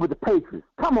last game with the Patriots.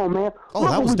 Come on, man. Oh,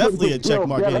 that was definitely a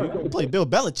checkmark game. You played Bill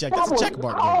Belichick. That's a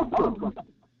checkmark game.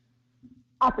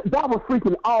 That was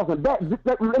freaking awesome.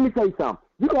 Let me tell you something.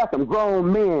 You got some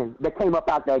grown men that came up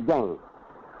out that game.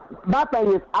 My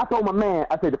thing is, I told my man,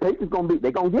 I said, the Patriots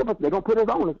they're going to put us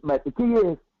on us. But the key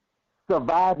is,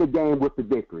 survive the game with the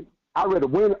victory. I'd rather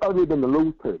win ugly than to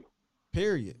lose pretty.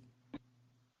 Period.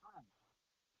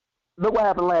 Look what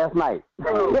happened last night.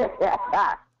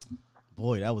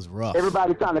 Boy, that was rough.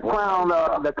 Everybody trying to crown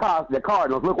the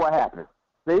Cardinals. Look what happened.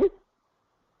 See?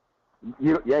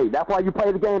 That's why you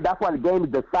play the game. That's why the game is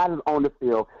decided on the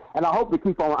field. And I hope they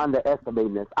keep on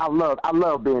underestimating this. I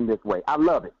love being this way. I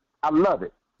love it.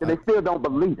 Because they still don't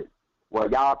believe it. Well,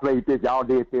 y'all played this. Y'all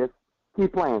did this.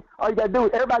 Keep playing. All you got to do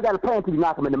is everybody got to play until you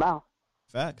knock them in the mouth.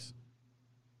 Facts.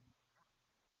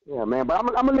 Yeah, man. But I'm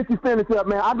going to let you finish up,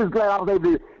 man. I'm just glad I was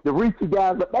able to reach you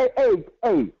guys. But,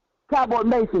 hey, Cowboy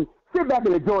Nation, sit back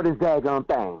and enjoy this daggone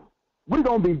thing. We're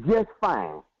going to be just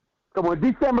fine. Because when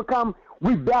December comes,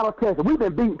 we battle tested. We've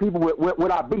been beating people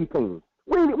with our B team.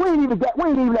 We ain't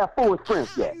even have full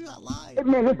strength yet.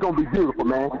 Man, it's going to be beautiful,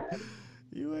 man.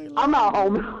 You ain't lying. I'm out,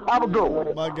 homie. Have a good one.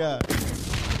 Oh, my God.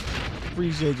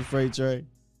 Appreciate you, Freight Trey.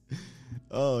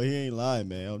 Oh, he ain't lying,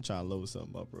 man. I'm trying to load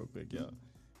something up real quick, y'all.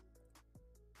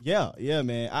 Yeah,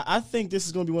 man. I think this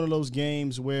is going to be one of those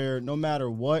games where no matter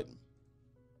what,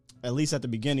 at least at the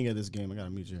beginning of this game, I got to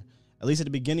mute you. At least at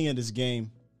the beginning of this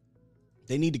game,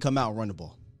 they need to come out and run the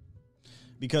ball.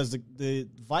 Because the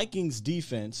Vikings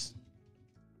defense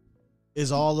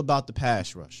is all about the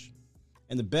pass rush.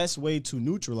 And the best way to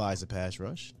neutralize the pass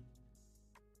rush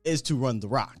is to run the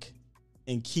rock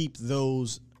and keep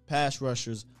those pass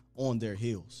rushers on their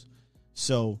heels.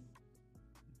 So,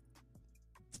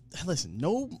 listen,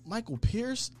 no Michael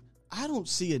Pierce, I don't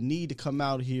see a need to come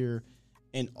out here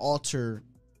and alter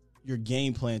your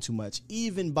game plan too much,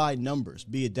 even by numbers,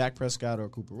 be it Dak Prescott or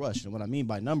Cooper Rush. And what I mean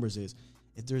by numbers is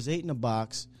if there's 8 in the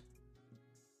box,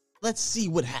 let's see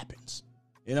what happens.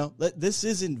 You know, this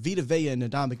isn't Vita Vea and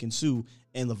Ndamukong Suh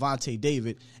and Levante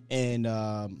David and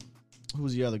who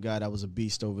was the other guy that was a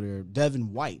beast over there?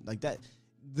 Devin White. Like that.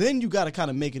 Then you got to kind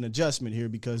of make an adjustment here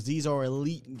because these are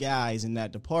elite guys in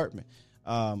that department.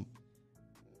 Yeah,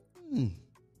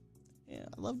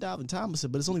 I love Dalvin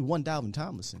Tomlinson, but it's only one Dalvin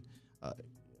Tomlinson.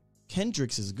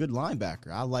 Kendricks is a good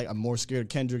linebacker. I'm more scared of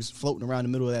Kendricks floating around the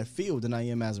middle of that field than I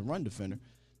am as a run defender.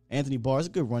 Anthony Barr is a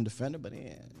good run defender, but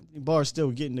Anthony Barr is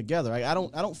still getting together. I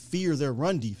don't fear their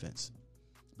run defense,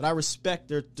 but I respect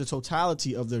the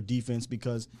totality of their defense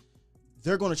because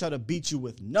they're going to try to beat you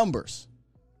with numbers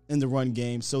in the run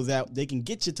game so that they can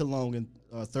get you to long and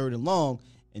third and long.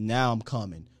 And now I'm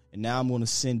coming, and now I'm going to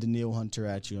send Danielle Hunter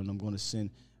at you, and I'm going to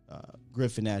send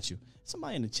Griffin at you.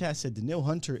 Somebody in the chat said Danielle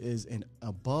Hunter is an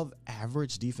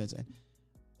above-average defense. And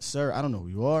sir, I don't know who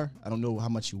you are. I don't know how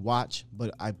much you watch,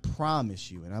 but I promise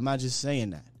you, and I'm not just saying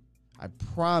that, I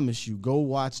promise you, go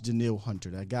watch Danielle Hunter.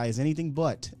 That guy is anything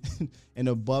but an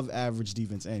above-average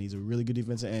defense end. He's a really good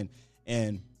defensive end.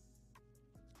 And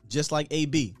just like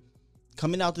AB,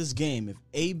 coming out this game, if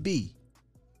AB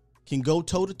can go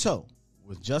toe-to-toe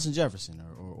with Justin Jefferson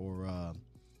or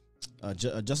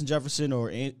Justin Jefferson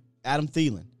or Adam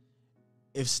Thielen,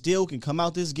 if Steele can come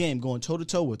out this game going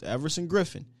toe-to-toe with Everson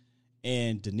Griffin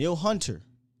and Danielle Hunter,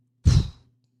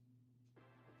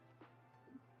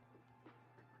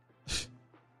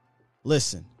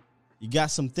 listen, you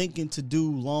got some thinking to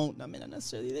do not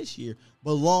necessarily this year,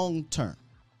 but long term.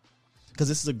 Because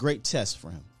this is a great test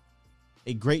for him.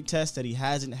 A great test that he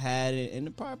hasn't had in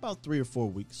probably about 3 or 4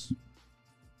 weeks.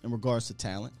 in regards to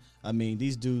talent. I mean,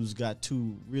 these dudes got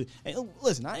two really. And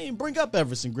listen, I didn't bring up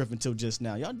Everson Griffin till just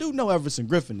now. Y'all do know Everson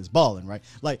Griffin is balling, right?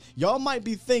 Like, y'all might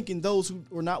be thinking, those who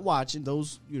are not watching,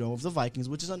 those, of the Vikings,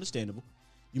 which is understandable,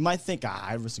 you might think,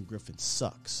 Everson Griffin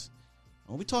sucks.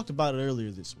 Well, we talked about it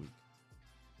earlier this week.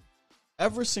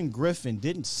 Everson Griffin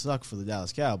didn't suck for the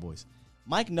Dallas Cowboys.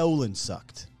 Mike Nolan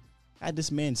sucked. Had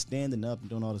this man standing up and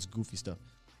doing all this goofy stuff.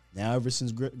 Now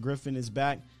Everson Griffin is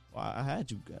back. Well, I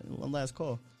had you one last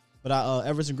call. But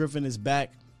Everson Griffin is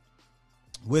back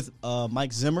with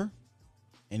Mike Zimmer,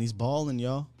 and he's balling,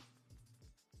 y'all.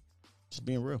 Just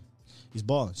being real. He's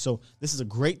balling. So this is a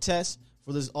great test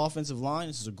for this offensive line.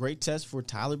 This is a great test for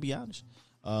Tyler Biadasz.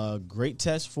 Great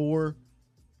test for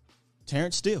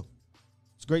Terrence Steele.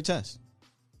 It's a great test.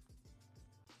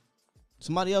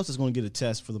 Somebody else is going to get a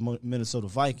test for the Minnesota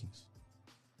Vikings.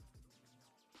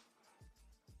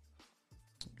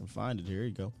 I can find it. Here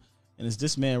you go. And it's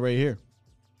this man right here.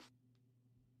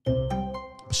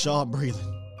 Bashaud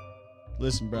Breeland.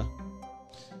 Listen, bro.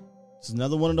 It's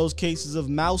another one of those cases of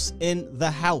mouse in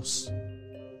the house.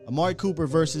 Amari Cooper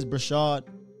versus Bashaud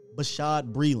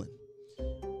Breeland.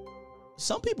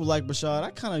 Some people like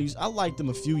Bashaud. I liked him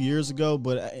a few years ago,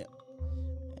 but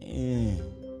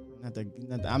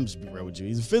I'm just being real with you.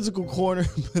 He's a physical corner,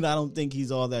 but I don't think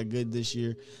he's all that good this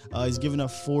year. He's given up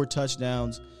 4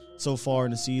 touchdowns so far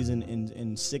in the season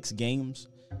in 6 games.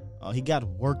 He got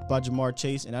worked by Jamar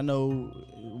Chase, and I know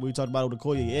we talked about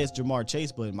Okoye. Yeah, it's Jamar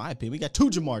Chase, but in my opinion, we got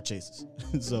 2 Jamar Chases.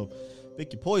 So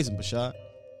pick your poison, Bashaud.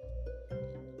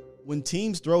 When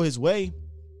teams throw his way,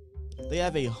 they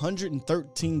have a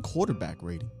 113 quarterback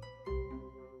rating.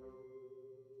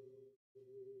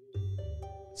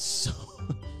 So,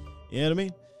 you know what I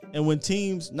mean? And when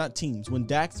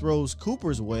Dak throws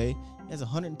Cooper's way, he has a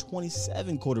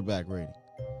 127 quarterback rating.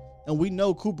 And we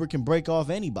know Cooper can break off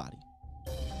anybody.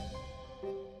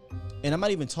 And I'm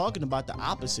not even talking about the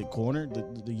opposite corner,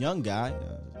 the young guy.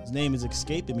 His name is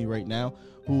escaping me right now,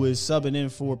 who is subbing in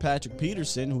for Patrick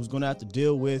Peterson, who's going to have to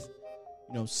deal with,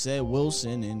 Ced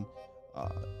Wilson and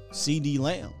C.D.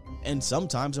 Lamb, and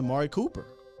sometimes Amari Cooper.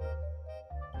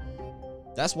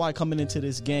 That's why coming into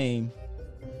this game,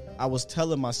 I was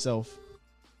telling myself,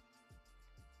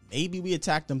 maybe we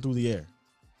attack them through the air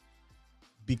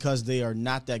because they are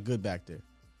not that good back there.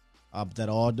 But that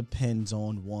all depends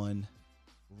on one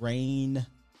Rain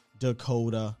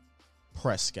Dakota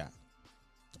Prescott.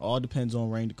 All depends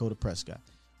on Rain Dakota Prescott.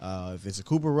 If it's a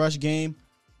Cooper Rush game,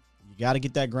 you got to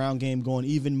get that ground game going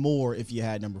even more if you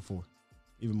had number 4.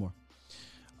 Even more.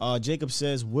 Jacob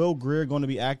says, Will Grier going to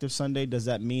be active Sunday? Does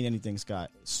that mean anything,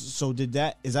 Scott? So is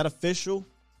that official?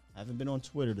 I haven't been on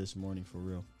Twitter this morning for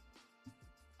real.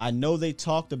 I know they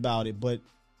talked about it, but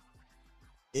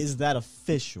is that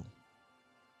official?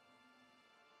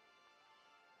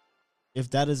 If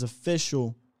that is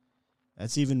official,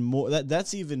 that's even more.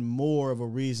 That's even more of a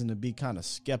reason to be kind of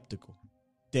skeptical.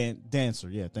 Dancer,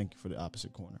 yeah, thank you for the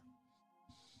opposite corner.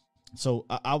 So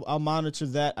I'll monitor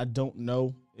that. I don't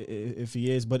know if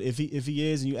he is, but if he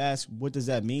is, and you ask, what does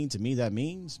that mean? To me, that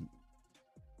means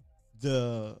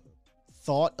the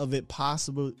thought of it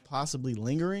possibly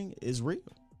lingering is real,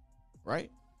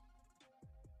 right?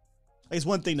 It's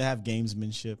one thing to have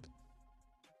gamesmanship.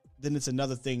 Then it's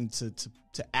another thing to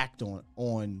act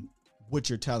on what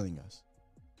you're telling us.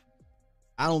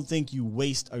 I don't think you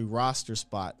waste a roster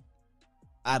spot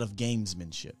out of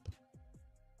gamesmanship.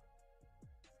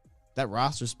 That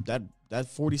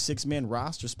 46-man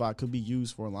roster spot could be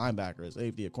used for a linebacker, a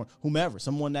safety, a corner, whomever,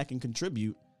 someone that can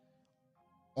contribute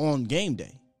on game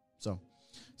day. So,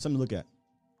 something to look at.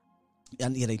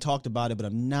 And yeah, they talked about it, but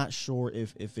I'm not sure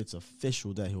if it's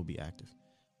official that he'll be active.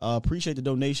 Appreciate the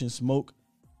donation, Smoke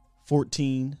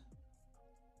 14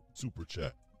 Super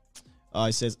chat.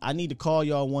 It says, I need to call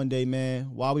y'all one day,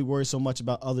 man. Why we worry so much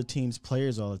about other teams'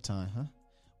 players all the time, huh?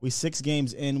 We 6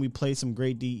 games in. We played some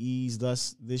great DEs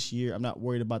thus this year. I'm not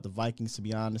worried about the Vikings, to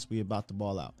be honest. We about to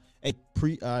ball out. Hey,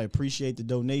 I appreciate the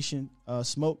donation,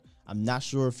 Smoke. I'm not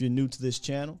sure if you're new to this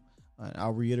channel.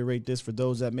 I'll reiterate this for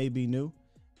those that may be new.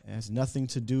 It has nothing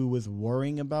to do with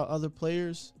worrying about other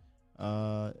players.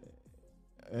 It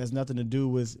has nothing to do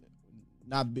with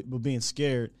with being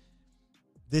scared.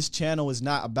 This channel is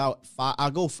not about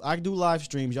I do live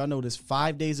streams. Y'all know this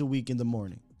 5 days a week in the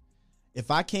morning. If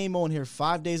I came on here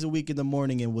 5 days a week in the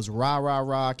morning and was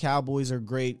rah, Cowboys are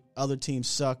great, other teams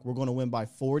suck, we're going to win by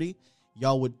 40,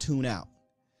 y'all would tune out.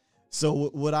 So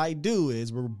what I do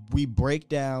is we break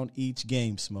down each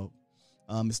game, Smoke.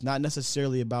 It's not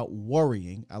necessarily about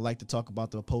worrying. I like to talk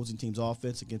about the opposing team's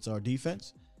offense against our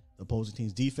defense, the opposing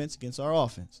team's defense against our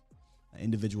offense,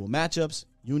 individual matchups,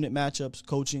 unit matchups,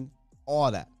 coaching, all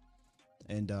that.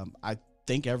 And I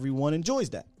think everyone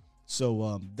enjoys that.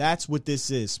 So that's what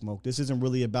this is, Smoke. This isn't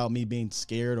really about me being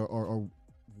scared or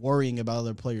worrying about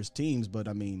other players' teams, but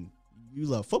I mean, you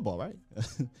love football, right?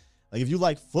 Like, if you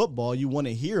like football, you want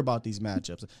to hear about these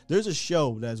matchups. There's a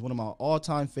show that is one of my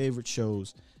all-time favorite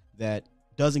shows that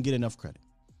doesn't get enough credit.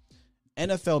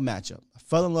 NFL matchup. I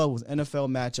fell in love with NFL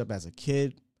matchup as a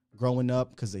kid growing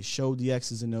up because they showed the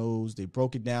X's and O's. They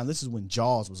broke it down. This is when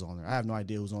Jaws was on there. I have no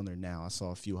idea who's on there now. I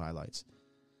saw a few highlights.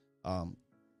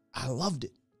 I loved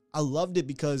it. I loved it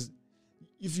because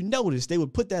if you notice, they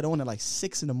would put that on at like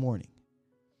 6 in the morning.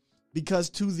 Because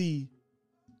to the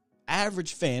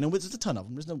average fan, and there's a ton of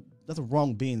them, there's nothing wrong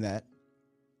with being that.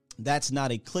 That's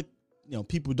not a click. You know,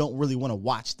 people don't really want to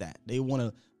watch that. They want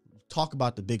to talk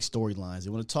about the big storylines. They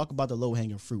want to talk about the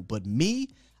low-hanging fruit. But me,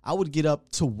 I would get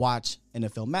up to watch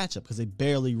NFL matchup because they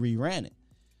barely reran it.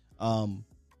 And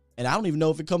I don't even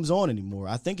know if it comes on anymore.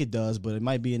 I think it does, but it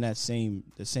might be in the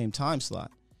same time slot.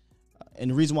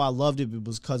 And the reason why I loved it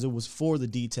was because it was for the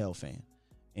detail fan.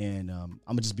 And I'm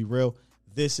gonna just be real.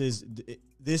 This is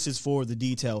for the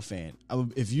detail fan.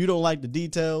 If you don't like the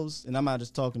details, and I'm not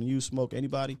just talking to you, Smoke,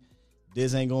 anybody,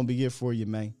 this ain't gonna be it for you,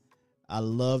 man. I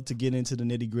love to get into the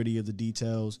nitty gritty of the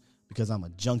details because I'm a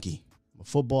junkie. I'm a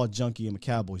football junkie. I'm a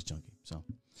Cowboys junkie. So,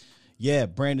 yeah,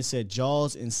 Brandon said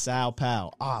Jaws and Sao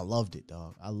Paulo. Oh, I loved it,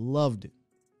 dog. I loved it.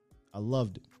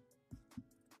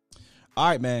 All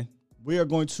right, man. We are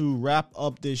going to wrap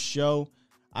up this show.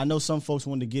 I know some folks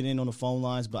wanted to get in on the phone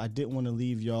lines, but I didn't want to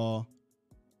leave y'all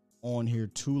on here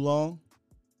too long.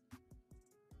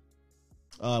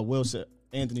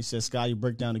 Anthony says, Sky, you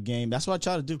break down the game. That's what I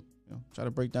try to do. Try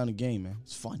to break down the game, man.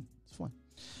 It's fun.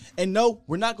 And no,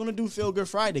 we're not going to do Feel Good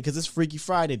Friday because it's Freaky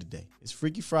Friday today. It's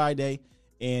Freaky Friday,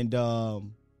 and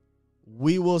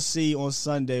we will see on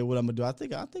Sunday what I'm going to do. I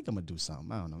think I'm going to do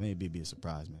something. I don't know. Maybe it'll be a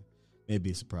surprise, man.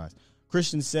 Maybe a surprise.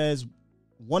 Christian says,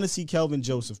 want to see Kelvin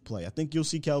Joseph play. I think you'll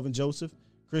see Kelvin Joseph,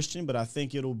 Christian, but I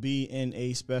think it'll be in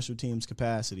a special teams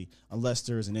capacity unless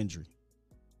there is an injury.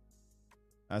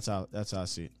 That's how I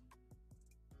see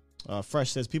it.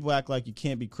 Fresh says, people act like you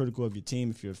can't be critical of your team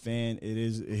if you're a fan. It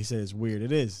is. He says it's weird.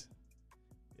 It is.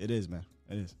 It is, man.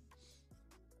 It is.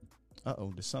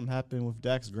 Uh-oh. Did something happen with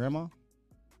Dak's grandma?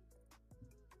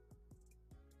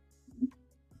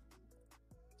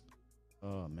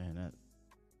 Oh, man.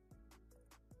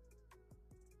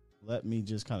 Let me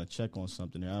just kind of check on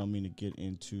something there. I don't mean to get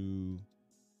into...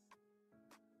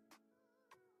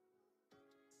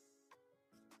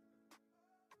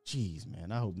 Jeez,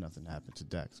 man, I hope nothing happened to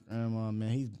Dak's grandma,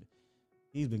 man.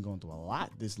 He's been going through a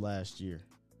lot this last year.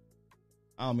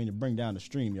 I don't mean to bring down the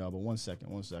stream, y'all, but one second.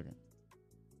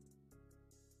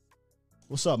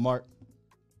 What's up, Mark?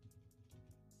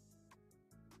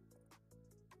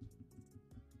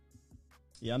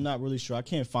 Yeah, I'm not really sure. I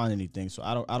can't find anything, so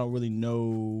I don't really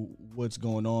know what's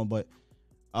going on, but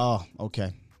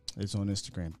okay. It's on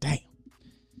Instagram. Damn.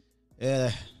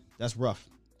 Yeah, that's rough.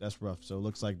 So it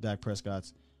looks like Dak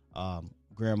Prescott's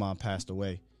grandma passed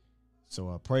away.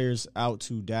 So prayers out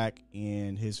to Dak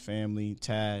and his family,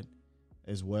 Tad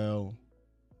as well.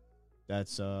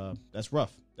 That's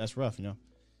rough. That's rough, you know.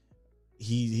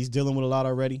 He's dealing with a lot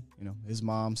already. You know, his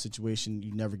mom's situation,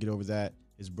 you never get over that.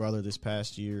 His brother this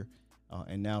past year,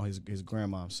 and now his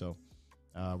grandma. So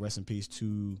rest in peace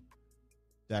to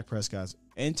Dak Prescott's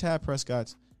and Tad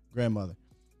Prescott's grandmother.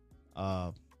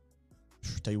 Tell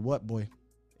you what, boy,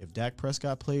 if Dak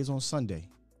Prescott plays on Sunday,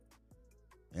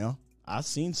 you know, I've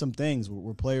seen some things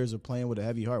where players are playing with a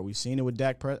heavy heart. We've seen it with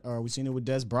we've seen it with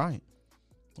Des Bryant.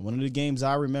 One of the games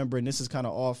I remember, and this is kind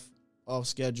of off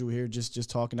schedule here, just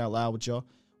talking out loud with y'all.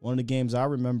 One of the games I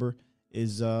remember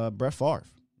is Brett Favre.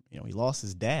 You know, he lost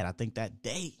his dad, I think that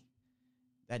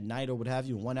night or what have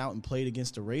you, went out and played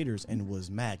against the Raiders and was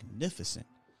magnificent.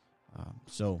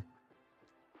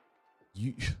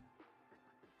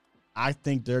 I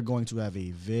think they're going to have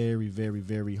a very, very,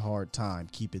 very hard time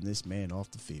keeping this man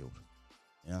off the field.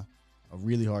 Yeah, a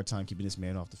really hard time keeping this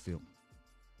man off the field.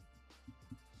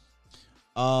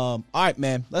 All right,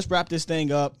 man, let's wrap this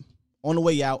thing up. On the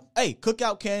way out, hey,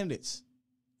 cookout candidates,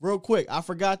 real quick. I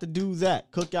forgot to do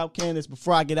that. Cookout candidates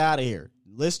before I get out of here.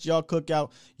 List y'all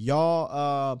cookout,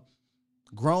 y'all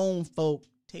grown folk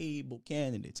table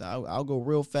candidates. I'll go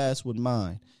real fast with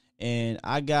mine, and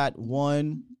I got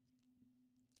one.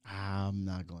 I'm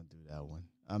not gonna do that one.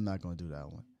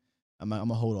 I'm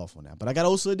gonna hold off on that. But I got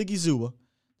Osa Odigizua.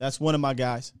 That's one of my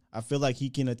guys. I feel like he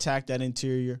can attack that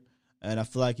interior, and I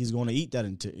feel like he's going to eat that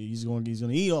interior. He's going to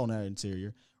eat on that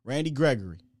interior. Randy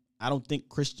Gregory. I don't think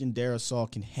Christian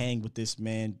Darrisaw can hang with this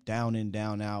man down in,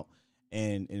 down out.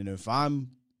 And if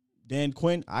I'm Dan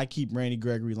Quinn, I keep Randy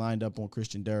Gregory lined up on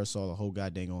Christian Darrisaw the whole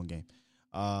goddamn on game.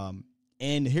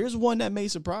 And here's one that may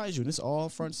surprise you, and it's all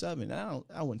front seven.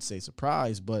 I wouldn't say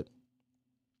surprise, but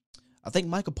I think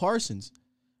Micah Parsons.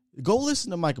 Go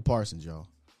listen to Micah Parsons, y'all.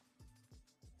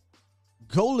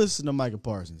 Go listen to Micah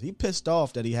Parsons. He pissed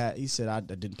off that he said I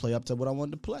didn't play up to what I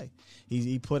wanted to play.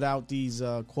 He put out these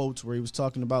quotes where he was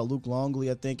talking about Luke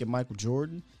Longley, I think, and Michael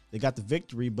Jordan. They got the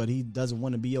victory, but he doesn't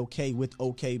want to be okay with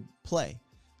okay play.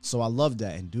 So I love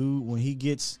that. And dude, when he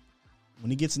gets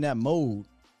in that mode,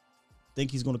 I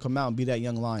think he's going to come out and be that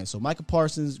young lion. So Micah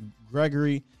Parsons,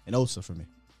 Gregory, and Osa for me.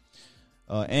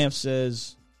 Amp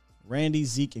says Randy,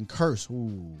 Zeke, and Curse.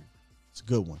 Ooh, it's a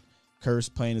good one. Curse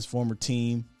playing his former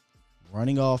team.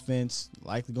 Running offense,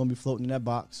 likely going to be floating in that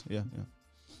box. Yeah.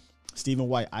 Stephen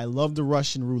White, I love the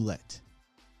Russian roulette.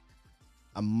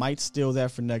 I might steal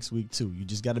that for next week, too. You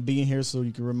just got to be in here so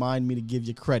you can remind me to give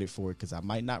you credit for it because I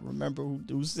might not remember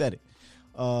who said it.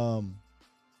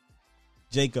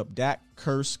 Jacob, Dak,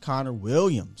 Curse, Connor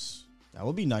Williams. That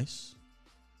would be nice.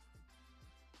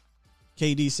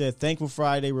 KD said, Thankful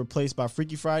Friday replaced by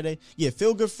Freaky Friday. Yeah,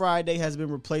 Feel Good Friday has been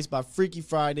replaced by Freaky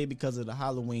Friday because of the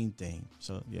Halloween thing.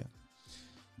 So, yeah.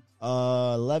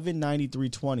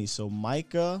 1193.20. So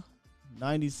Micah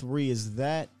 93, is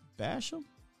that Basham?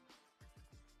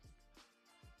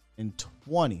 And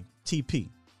 20 TP.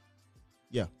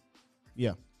 Yeah.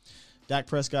 Dak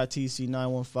Prescott TC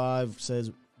 915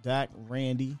 says Dak,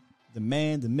 Randy, the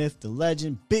man, the myth, the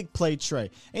legend, big play Trey.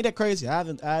 Ain't that crazy? I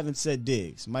haven't said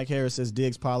Diggs. Mike Harris says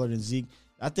Diggs, Pollard, and Zeke.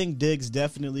 I think Diggs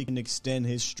definitely can extend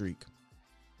his streak.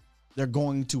 They're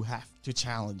going to have to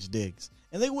challenge Diggs,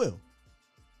 and they will.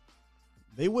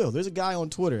 They will. There's a guy on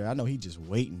Twitter. I know he's just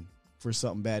waiting for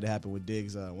something bad to happen with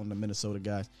Diggs, one of the Minnesota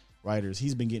guys, writers.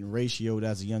 He's been getting ratioed,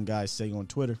 as a young guy say on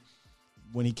Twitter,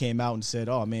 when he came out and said,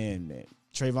 oh, man,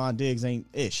 Trayvon Diggs ain't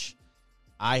ish.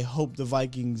 I hope the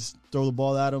Vikings throw the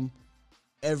ball at him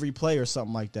every play or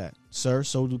something like that. Sir,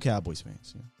 so do Cowboys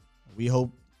fans. We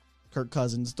hope Kirk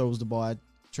Cousins throws the ball at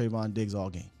Trayvon Diggs all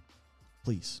game.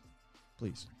 Please.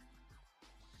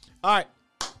 All right.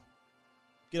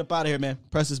 Get up out of here, man.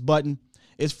 Press this button.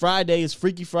 It's Friday. It's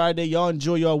Freaky Friday. Y'all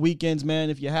enjoy your weekends, man.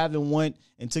 If you haven't went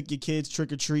and took your kids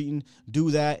trick-or-treating,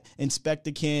 do that. Inspect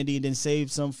the candy and then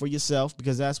save some for yourself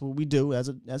because that's what we do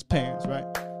as parents, right?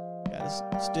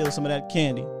 Gotta steal some of that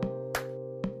candy.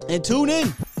 And tune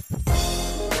in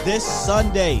this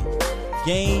Sunday.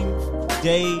 Game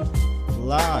Day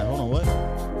Live. Hold on, what? I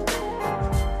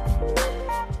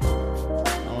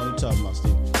don't know what you're talking about,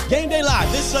 Steve. Game Day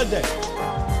Live this Sunday.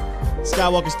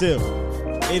 Skywalker Still.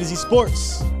 A to Z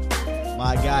Sports.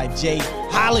 My guy, Jay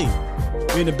Holly.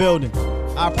 We in the building.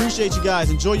 I appreciate you guys.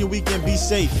 Enjoy your weekend. Be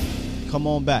safe. Come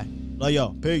on back. Love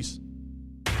y'all. Peace.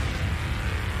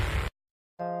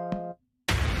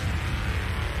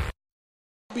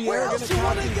 Where else you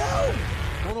want to go?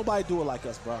 Don't nobody do it like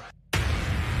us, bro.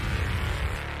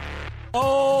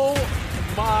 Oh,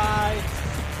 my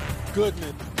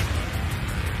goodness.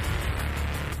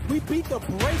 We beat the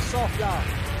brakes off y'all.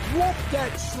 Whoop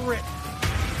that trick.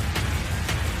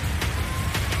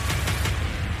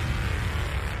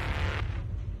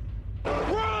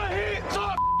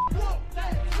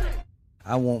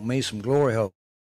 I want me some glory hole.